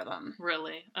badly for them.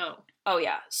 Really? Oh,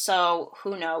 yeah. So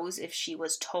who knows if she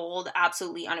was told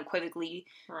absolutely unequivocally,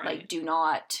 like, do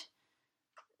not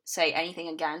say anything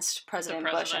against President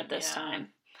Bush at this time.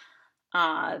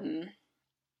 I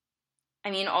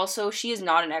mean, also, she is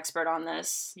not an expert on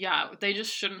this. Yeah, they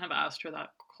just shouldn't have asked her that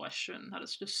question. That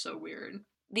is just so weird.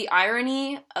 The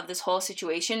irony of this whole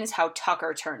situation is how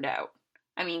Tucker turned out.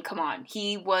 I mean, come on.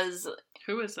 He was...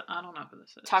 Who is it? I don't know who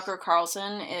this is. Tucker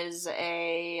Carlson is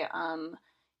a...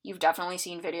 you've definitely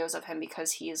seen videos of him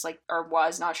because he is, like, or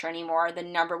was, not sure anymore, the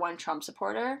 #1 Trump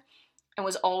supporter. And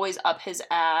was always up his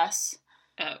ass.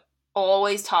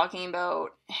 Always talking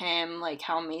about him, like,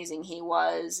 how amazing he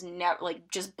was.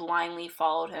 Like, just blindly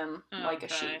followed him like a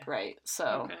sheep, right?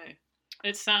 So... Okay.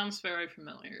 It sounds very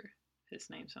familiar. His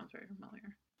name sounds very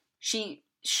familiar. She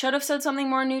should have said something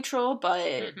more neutral,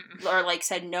 but... or, like,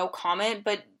 said no comment,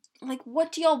 but... Like,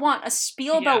 what do y'all want? A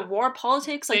spiel about war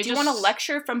politics? Like, do you want a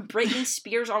lecture from Britney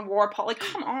Spears on war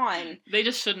politics? Like, come on. They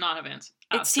just should not have answered.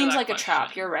 It seems like a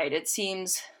trap. You're right. It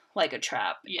seems like a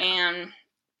trap. Yeah. And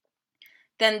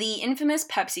then the infamous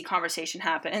Pepsi conversation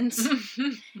happens.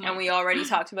 And we already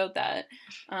talked about that.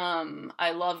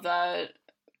 I love that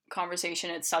conversation.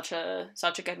 It's such a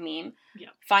good meme. Yeah.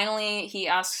 Finally, he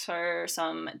asks her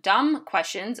some dumb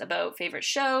questions about favorite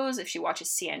shows, if she watches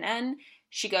CNN.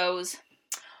 She goes...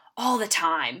 all the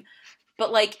time.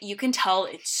 But, like, you can tell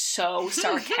it's so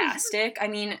sarcastic. I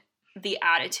mean, the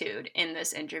attitude in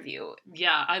this interview.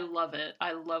 Yeah, I love it.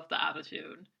 I love the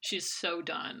attitude. She's so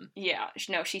done. Yeah,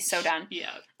 no, she's so done.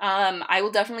 Yeah. I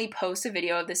will definitely post a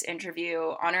video of this interview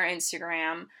on her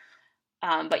Instagram.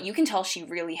 But you can tell she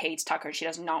really hates Tucker. She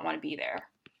does not want to be there.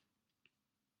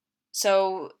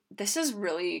 So, this is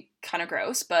really kind of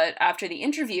gross. But after the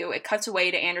interview, it cuts away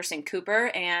to Anderson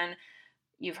Cooper. And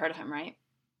you've heard of him, right?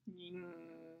 Yeah.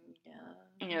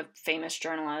 You know, famous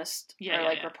journalist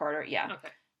reporter. Yeah.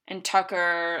 Okay. And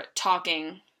Tucker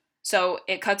talking. So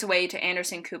it cuts away to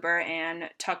Anderson Cooper and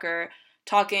Tucker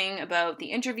talking about the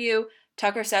interview.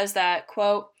 Tucker says that,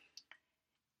 quote,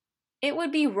 it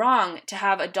would be wrong to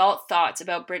have adult thoughts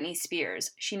about Britney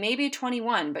Spears. She may be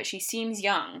 21, but she seems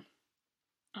young.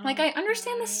 Like, I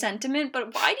understand the sentiment,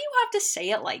 but why do you have to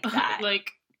say it like that?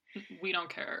 Like, we don't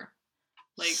care.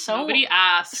 Like, nobody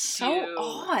asks so you.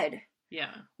 Odd.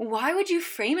 Yeah. Why would you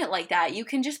frame it like that? You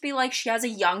can just be like, she has a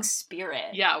young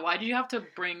spirit. Yeah, why do you have to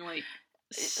bring, like,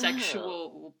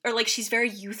 sexual... Or, like, she's very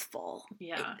youthful.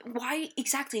 Yeah. Why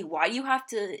do you have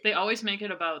to... They always make it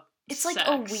about It's sex. like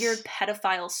a weird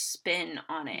pedophile spin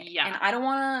on it. Yeah. And I don't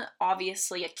want to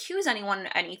obviously accuse anyone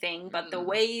of anything, but the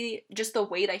way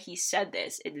that he said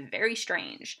this is very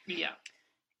strange. Yeah.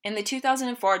 In the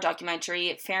 2004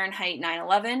 documentary, Fahrenheit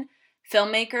 9/11...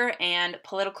 filmmaker and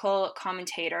political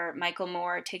commentator Michael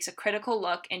Moore takes a critical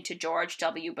look into George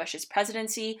W. Bush's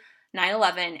presidency,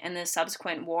 9/11, and the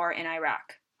subsequent war in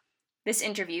Iraq. This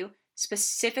interview,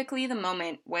 specifically the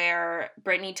moment where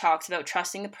Britney talks about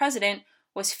trusting the president,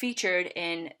 was featured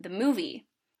in the movie.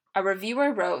 A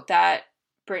reviewer wrote that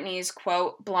Britney's,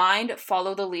 quote, blind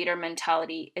follow-the-leader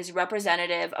mentality is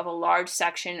representative of a large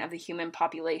section of the human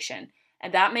population,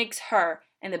 and that makes her,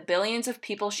 and the billions of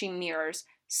people she mirrors,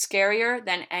 scarier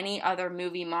than any other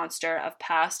movie monster of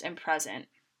past and present.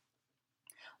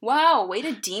 wow, way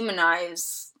to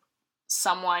demonize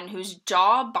someone whose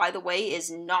job, by the way, is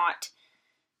not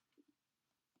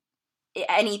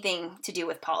anything to do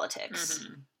with politics.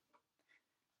 Mm-hmm.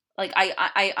 Like,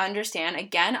 I understand,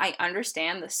 again, I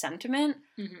understand the sentiment,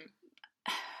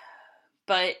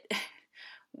 but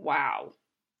wow.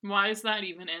 Why is that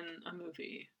even in a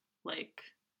movie? Like,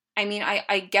 I mean,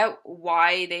 I get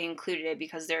why they included it,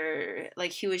 because they're,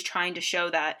 like, he was trying to show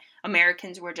that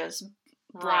Americans were just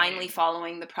blindly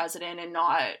following the president and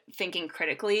not thinking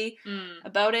critically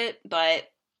about it,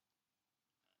 but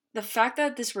the fact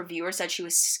that this reviewer said she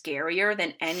was scarier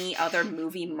than any other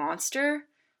movie monster,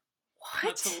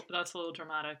 what? That's a little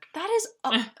dramatic. That is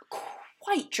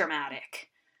quite dramatic.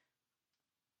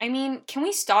 I mean, can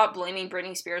we stop blaming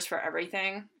Britney Spears for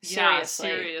everything? Seriously.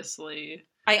 Yeah, seriously.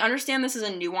 I understand this is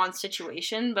a nuanced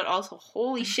situation, but also,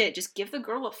 holy shit, just give the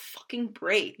girl a fucking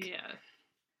break. Yeah.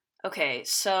 Okay,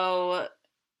 so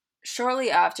shortly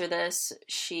after this,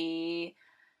 she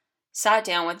sat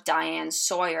down with Diane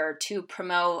Sawyer to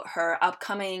promote her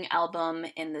upcoming album,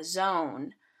 In the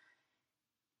Zone.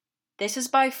 This is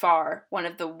by far one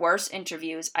of the worst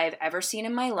interviews I have ever seen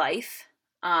in my life.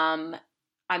 I'm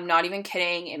not even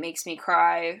kidding. It makes me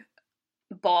cry,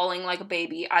 bawling like a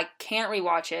baby. I can't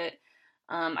rewatch it.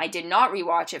 I did not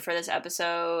rewatch it for this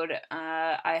episode.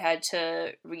 I had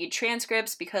to read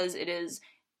transcripts because it is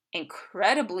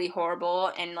incredibly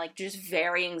horrible and, like, just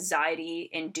very anxiety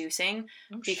inducing,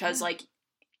 because like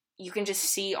you can just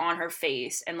see on her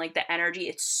face and, like, the energy,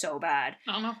 it's so bad.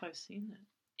 I don't know if I've seen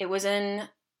it.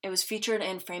 It was featured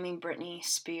in Framing Britney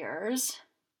Spears,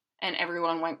 and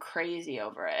everyone went crazy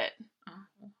over it.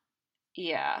 Oh.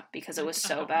 Yeah, because it was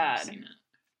so I don't bad. think I've seen it.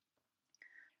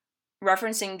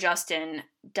 Referencing Justin,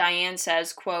 Diane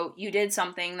says, quote, "You did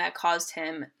something that caused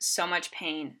him so much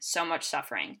pain, so much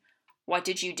suffering. What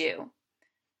did you do?"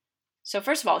 So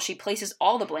first of all, she places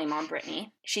all the blame on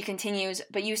Britney. She continues,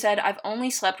 "But you said I've only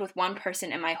slept with one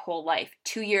person in my whole life,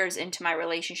 2 years into my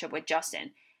relationship with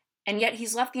Justin. And yet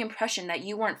he's left the impression that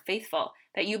you weren't faithful,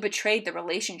 that you betrayed the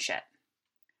relationship."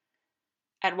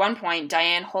 At one point,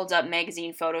 Diane holds up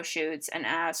magazine photo shoots and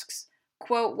asks,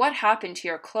 quote, "What happened to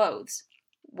your clothes?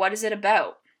 What is it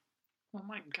about?" Oh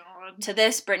my god. To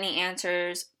this, Britney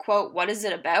answers, quote, "What is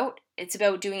it about? It's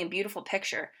about doing a beautiful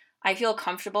picture. I feel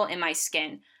comfortable in my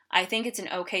skin. I think it's an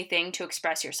okay thing to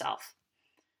express yourself."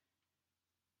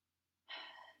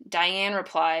 Diane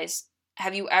replies,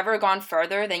 "Have you ever gone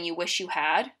further than you wish you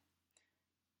had?"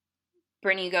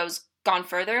 Britney goes, "Gone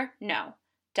further? No."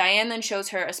 Diane then shows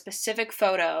her a specific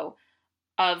photo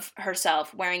of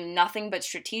herself wearing nothing but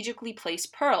strategically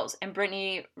placed pearls, and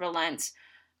Britney relents,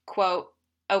 quote,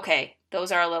 "Okay, those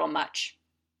are a little much."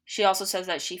 She also says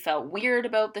that she felt weird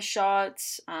about the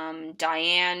shots.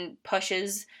 Diane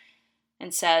pushes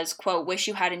and says, quote, "Wish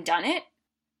you hadn't done it?"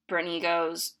 Britney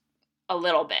goes, "A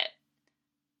little bit."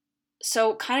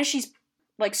 So kind of she's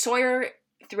like, Sawyer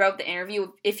throughout the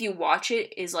interview, if you watch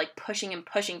it, is like pushing and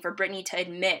pushing for Britney to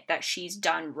admit that she's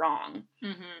done wrong,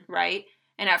 right?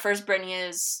 And at first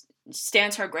Britney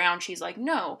stands her ground. She's like,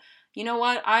 "No, you know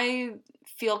what? I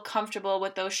feel comfortable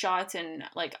with those shots, and,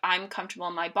 like, I'm comfortable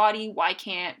in my body. Why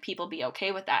can't people be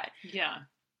okay with that?" Yeah.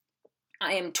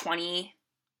 I am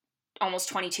almost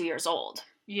 22 years old.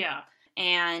 Yeah.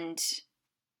 And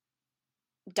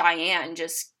Diane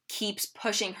just keeps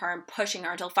pushing her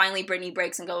until finally Britney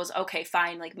breaks and goes, "Okay,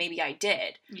 fine, like, maybe I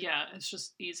did." Yeah, it's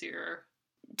just easier.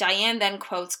 Diane then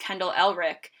quotes Kendall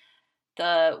Elric,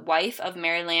 the wife of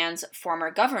Maryland's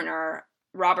former governor,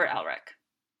 Robert Elric.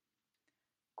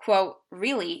 Quote,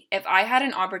 "Really, if I had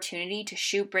an opportunity to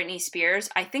shoot Britney Spears,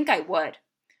 I think I would."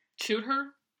 Shoot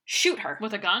her? Shoot her.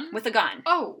 With a gun? With a gun.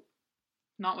 Oh.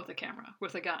 Not with a camera.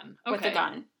 With a gun. Okay. With a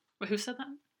gun. Wait, who said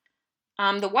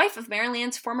that? The wife of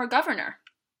Maryland's former governor.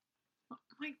 Oh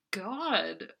my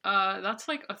god. That's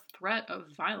like a threat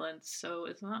of violence, so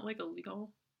isn't that, like,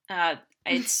 illegal?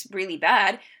 It's really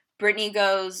bad. Britney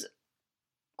goes,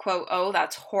 quote, "Oh,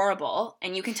 that's horrible."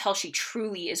 And you can tell she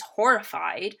truly is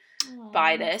horrified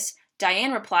by this.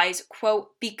 Diane replies,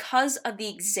 quote, "Because of the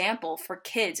example for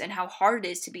kids and how hard it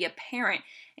is to be a parent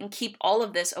and keep all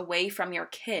of this away from your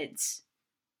kids."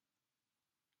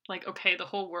 Like, okay, the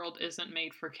whole world isn't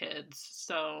made for kids,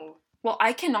 so... Well,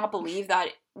 I cannot believe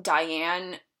that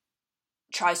Diane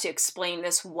tries to explain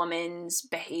this woman's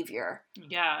behavior.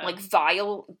 Yeah. Like,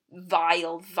 vile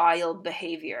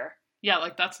behavior. Yeah,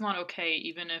 like, that's not okay,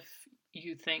 even if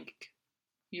you think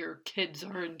your kids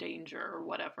are in danger or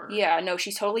whatever. Yeah, no,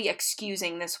 she's totally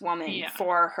excusing this woman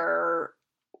for her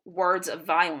words of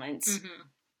violence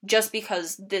just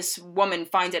because this woman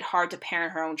finds it hard to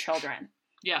parent her own children.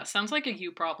 Yeah, sounds like a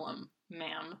you problem,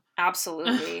 ma'am.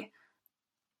 Absolutely.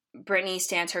 Britney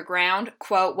stands her ground.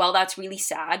 Quote, well, that's really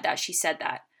sad that she said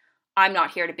that. I'm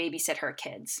not here to babysit her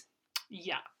kids.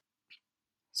 Yeah.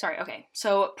 Sorry, okay.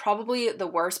 So probably the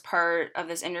worst part of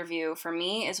this interview for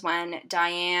me is when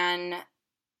Diane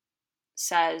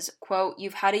says, quote,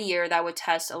 you've had a year that would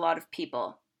test a lot of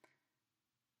people.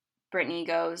 Britney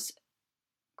goes,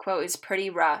 quote, it's pretty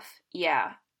rough.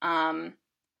 Yeah. And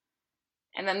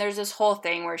then there's this whole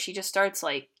thing where she just starts,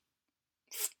 like,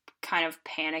 kind of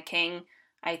panicking.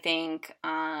 I think,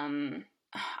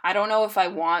 I don't know if I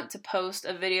want to post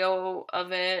a video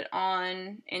of it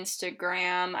on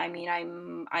Instagram. I mean,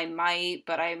 I might,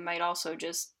 but I might also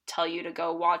just tell you to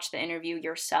go watch the interview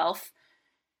yourself.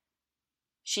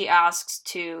 She asks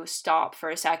to stop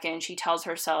for a second. She tells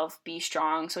herself, be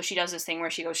strong. So she does this thing where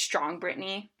she goes, strong,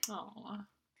 Britney.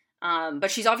 Aww.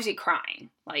 But she's obviously crying.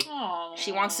 Like, Aww.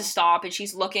 she wants to stop, and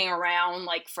she's looking around,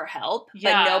 like, for help.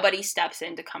 Yeah. But nobody steps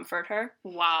in to comfort her.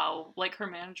 Wow. Like, her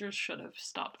managers should have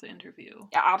stopped the interview.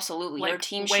 Yeah, absolutely. Like, her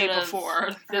team way should have, before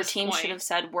her team should have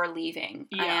said, we're leaving.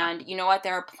 Yeah. And you know what?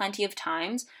 There are plenty of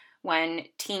times when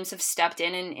teams have stepped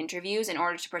in interviews in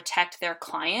order to protect their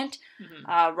client.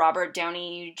 Mm-hmm. Robert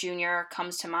Downey Jr.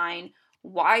 comes to mind.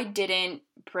 Why didn't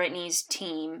Britney's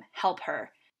team help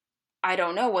her? I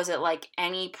don't know. Was it like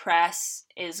any press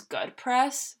is good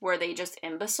press? Were they just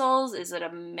imbeciles? Is it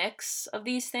a mix of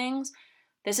these things?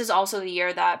 This is also the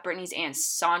year that Britney's Aunt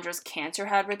Sandra's cancer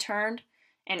had returned.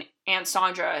 And Aunt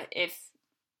Sandra, if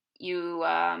you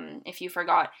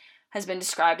forgot, has been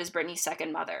described as Britney's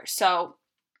second mother. So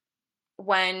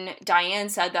when Diane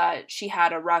said that she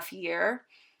had a rough year,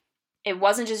 it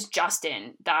wasn't just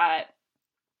Justin that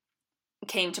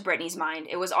came to Britney's mind.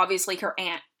 It was obviously her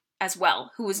aunt as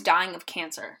well, who was dying of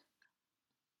cancer.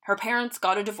 Her parents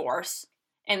got a divorce,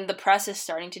 and the press is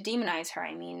starting to demonize her.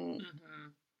 I mean,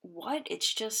 what?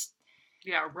 It's just...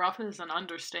 Yeah, rough is an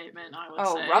understatement, I would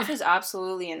say. Oh, rough is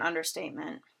absolutely an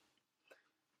understatement.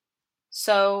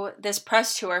 So, this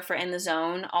press tour for In the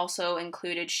Zone also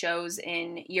included shows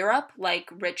in Europe, like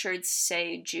Richard's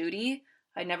Say Judy.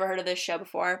 I'd never heard of this show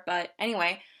before, but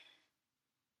anyway...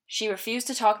 She refused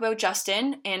to talk about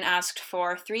Justin and asked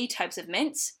for 3 types of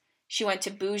mints. She went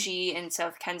to Bougie in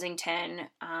South Kensington.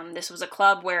 This was a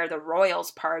club where the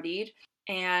royals partied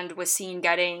and was seen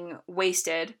getting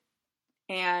wasted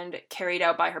and carried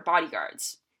out by her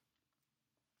bodyguards.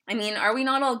 I mean, are we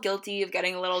not all guilty of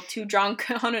getting a little too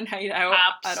drunk on a night out?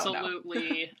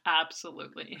 Absolutely.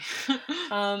 Absolutely.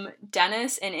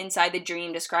 Dennis in Inside the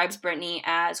Dream describes Britney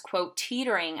as, quote,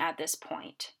 teetering at this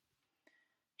point.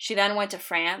 She then went to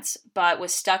France, but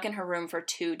was stuck in her room for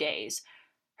 2 days.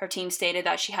 Her team stated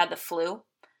that she had the flu.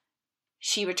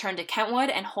 She returned to Kentwood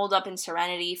and holed up in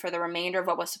Serenity for the remainder of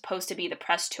what was supposed to be the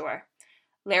press tour.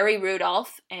 Larry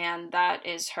Rudolph, and that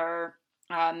is her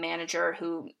manager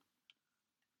who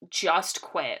just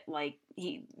quit. Like,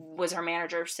 he was her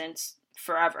manager since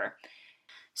forever.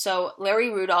 So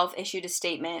Larry Rudolph issued a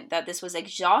statement that this was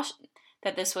exhaustion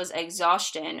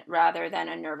rather than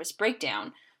a nervous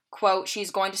breakdown. Quote,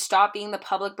 she's going to stop being the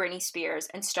public Britney Spears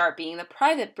and start being the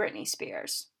private Britney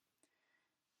Spears.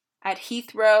 At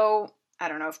Heathrow, I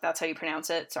don't know if that's how you pronounce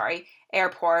it, sorry,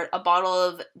 airport, a bottle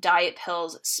of diet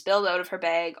pills spilled out of her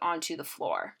bag onto the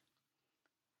floor.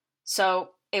 So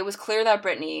it was clear that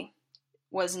Britney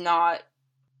was not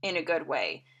in a good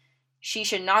way. She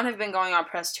should not have been going on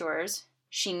press tours.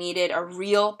 She needed a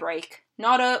real break,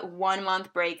 not a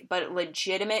 1-month break, but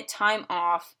legitimate time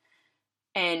off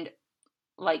and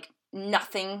like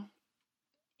nothing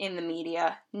in the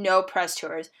media, no press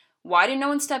tours. Why did no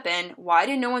one step in? Why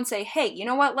did no one say, hey, you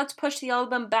know what, let's push the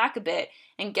album back a bit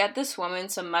and get this woman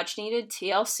some much needed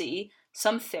TLC,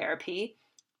 some therapy.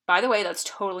 By the way, that's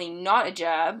totally not a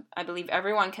jab. I believe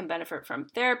everyone can benefit from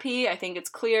therapy. I think it's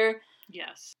clear.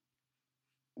 Yes.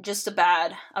 Just a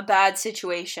bad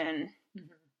situation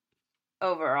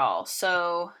overall.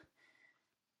 So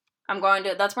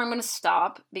that's where I'm going to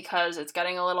stop because it's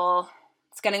getting a little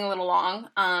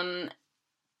long.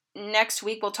 Next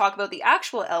week, we'll talk about the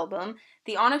actual album,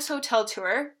 the Onyx Hotel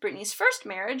Tour, Britney's first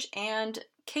marriage, and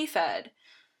K-Fed.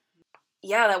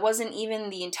 Yeah, that wasn't even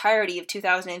the entirety of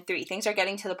 2003. Things are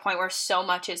getting to the point where so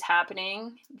much is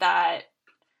happening that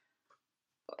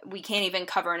we can't even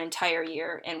cover an entire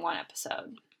year in one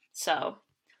episode. So,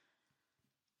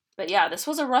 but yeah, this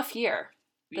was a rough year.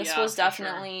 This was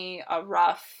definitely a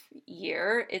rough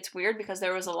year. It's weird because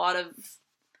there was a lot of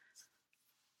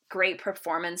great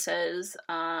performances.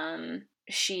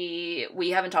 We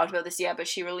haven't talked about this yet, but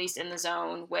she released In the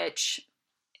Zone, which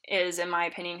is, in my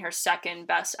opinion, her second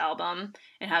best album.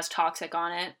 It has Toxic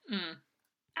on it.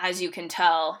 As you can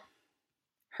tell,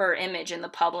 her image in the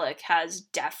public has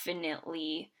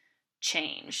definitely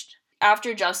changed.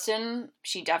 After Justin,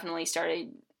 she definitely started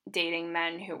dating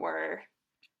men who were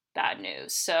bad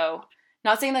news. So,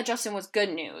 not saying that Justin was good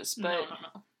news, but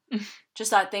No.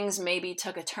 just that things maybe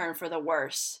took a turn for the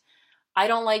worse. I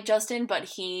don't like Justin, but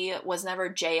he was never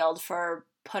jailed for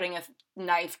putting a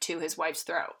knife to his wife's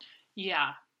throat.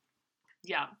 Yeah.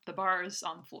 Yeah, the bar is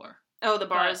on the floor. Oh, the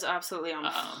bar is absolutely on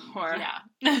the floor. Yeah.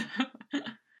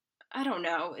 I don't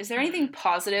know. Is there anything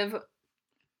positive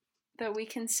that we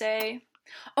can say?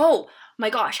 Oh, my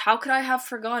gosh, how could I have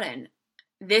forgotten?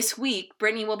 This week,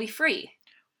 Britney will be free.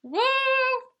 Woo!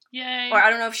 Yay. Or I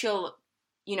don't know if she'll,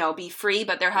 be free,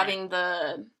 but they're having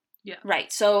the... Yeah.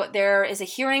 Right. So there is a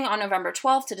hearing on November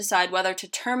 12th to decide whether to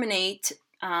terminate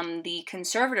the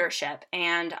conservatorship.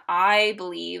 And I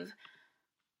believe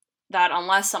that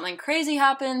unless something crazy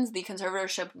happens, the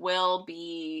conservatorship will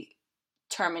be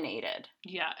terminated.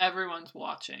 Yeah, everyone's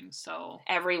watching, so...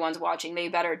 Everyone's watching. They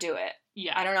better do it.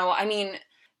 Yeah. I don't know. I mean,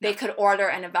 they could order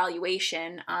an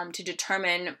evaluation to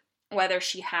determine whether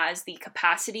she has the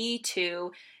capacity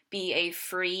to be a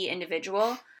free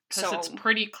individual. Because it's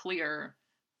pretty clear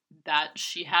that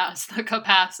she has the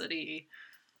capacity.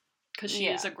 Because she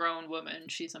is a grown woman.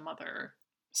 She's a mother.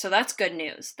 So that's good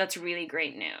news. That's really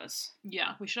great news.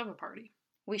 Yeah, we should have a party.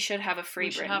 We should have a free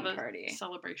Britney party.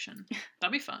 Celebration.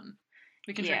 That'd be fun.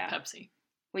 We can drink Pepsi.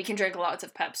 We can drink lots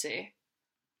of Pepsi.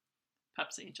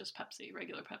 Just Pepsi,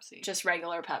 regular Pepsi. Just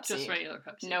regular Pepsi. Just regular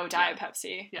Pepsi. No Diet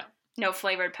Pepsi. Yeah. No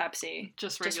flavored Pepsi.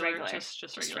 Just regular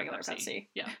Pepsi.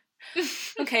 Yeah.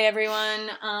 Okay, everyone.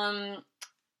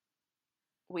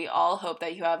 We all hope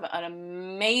that you have an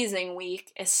amazing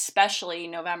week, especially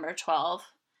November 12th.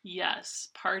 Yes.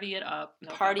 Party it up.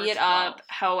 Party it up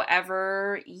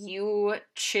however you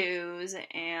choose.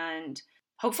 And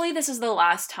hopefully this is the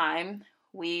last time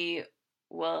we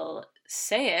will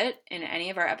say it in any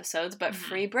of our episodes, but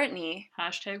Free Britney.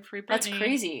 Hashtag Free Britney. That's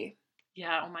crazy.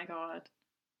 Yeah, oh my god.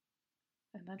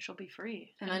 And then she'll be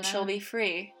free. And then she'll be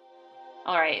free.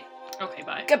 All right. Okay,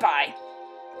 bye. Goodbye.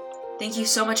 Thank you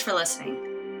so much for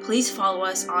listening. Please follow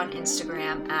us on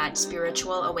Instagram at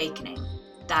Spiritual Awakening.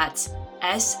 That's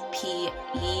SPEARITUAL.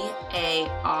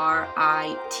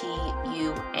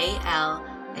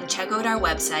 And check out our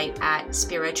website at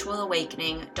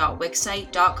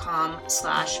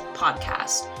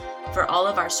spiritualawakening.wixsite.com/podcast for all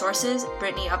of our sources,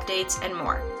 Britney updates, and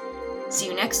more. See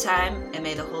you next time, and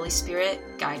may the Holy Spirit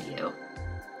guide you.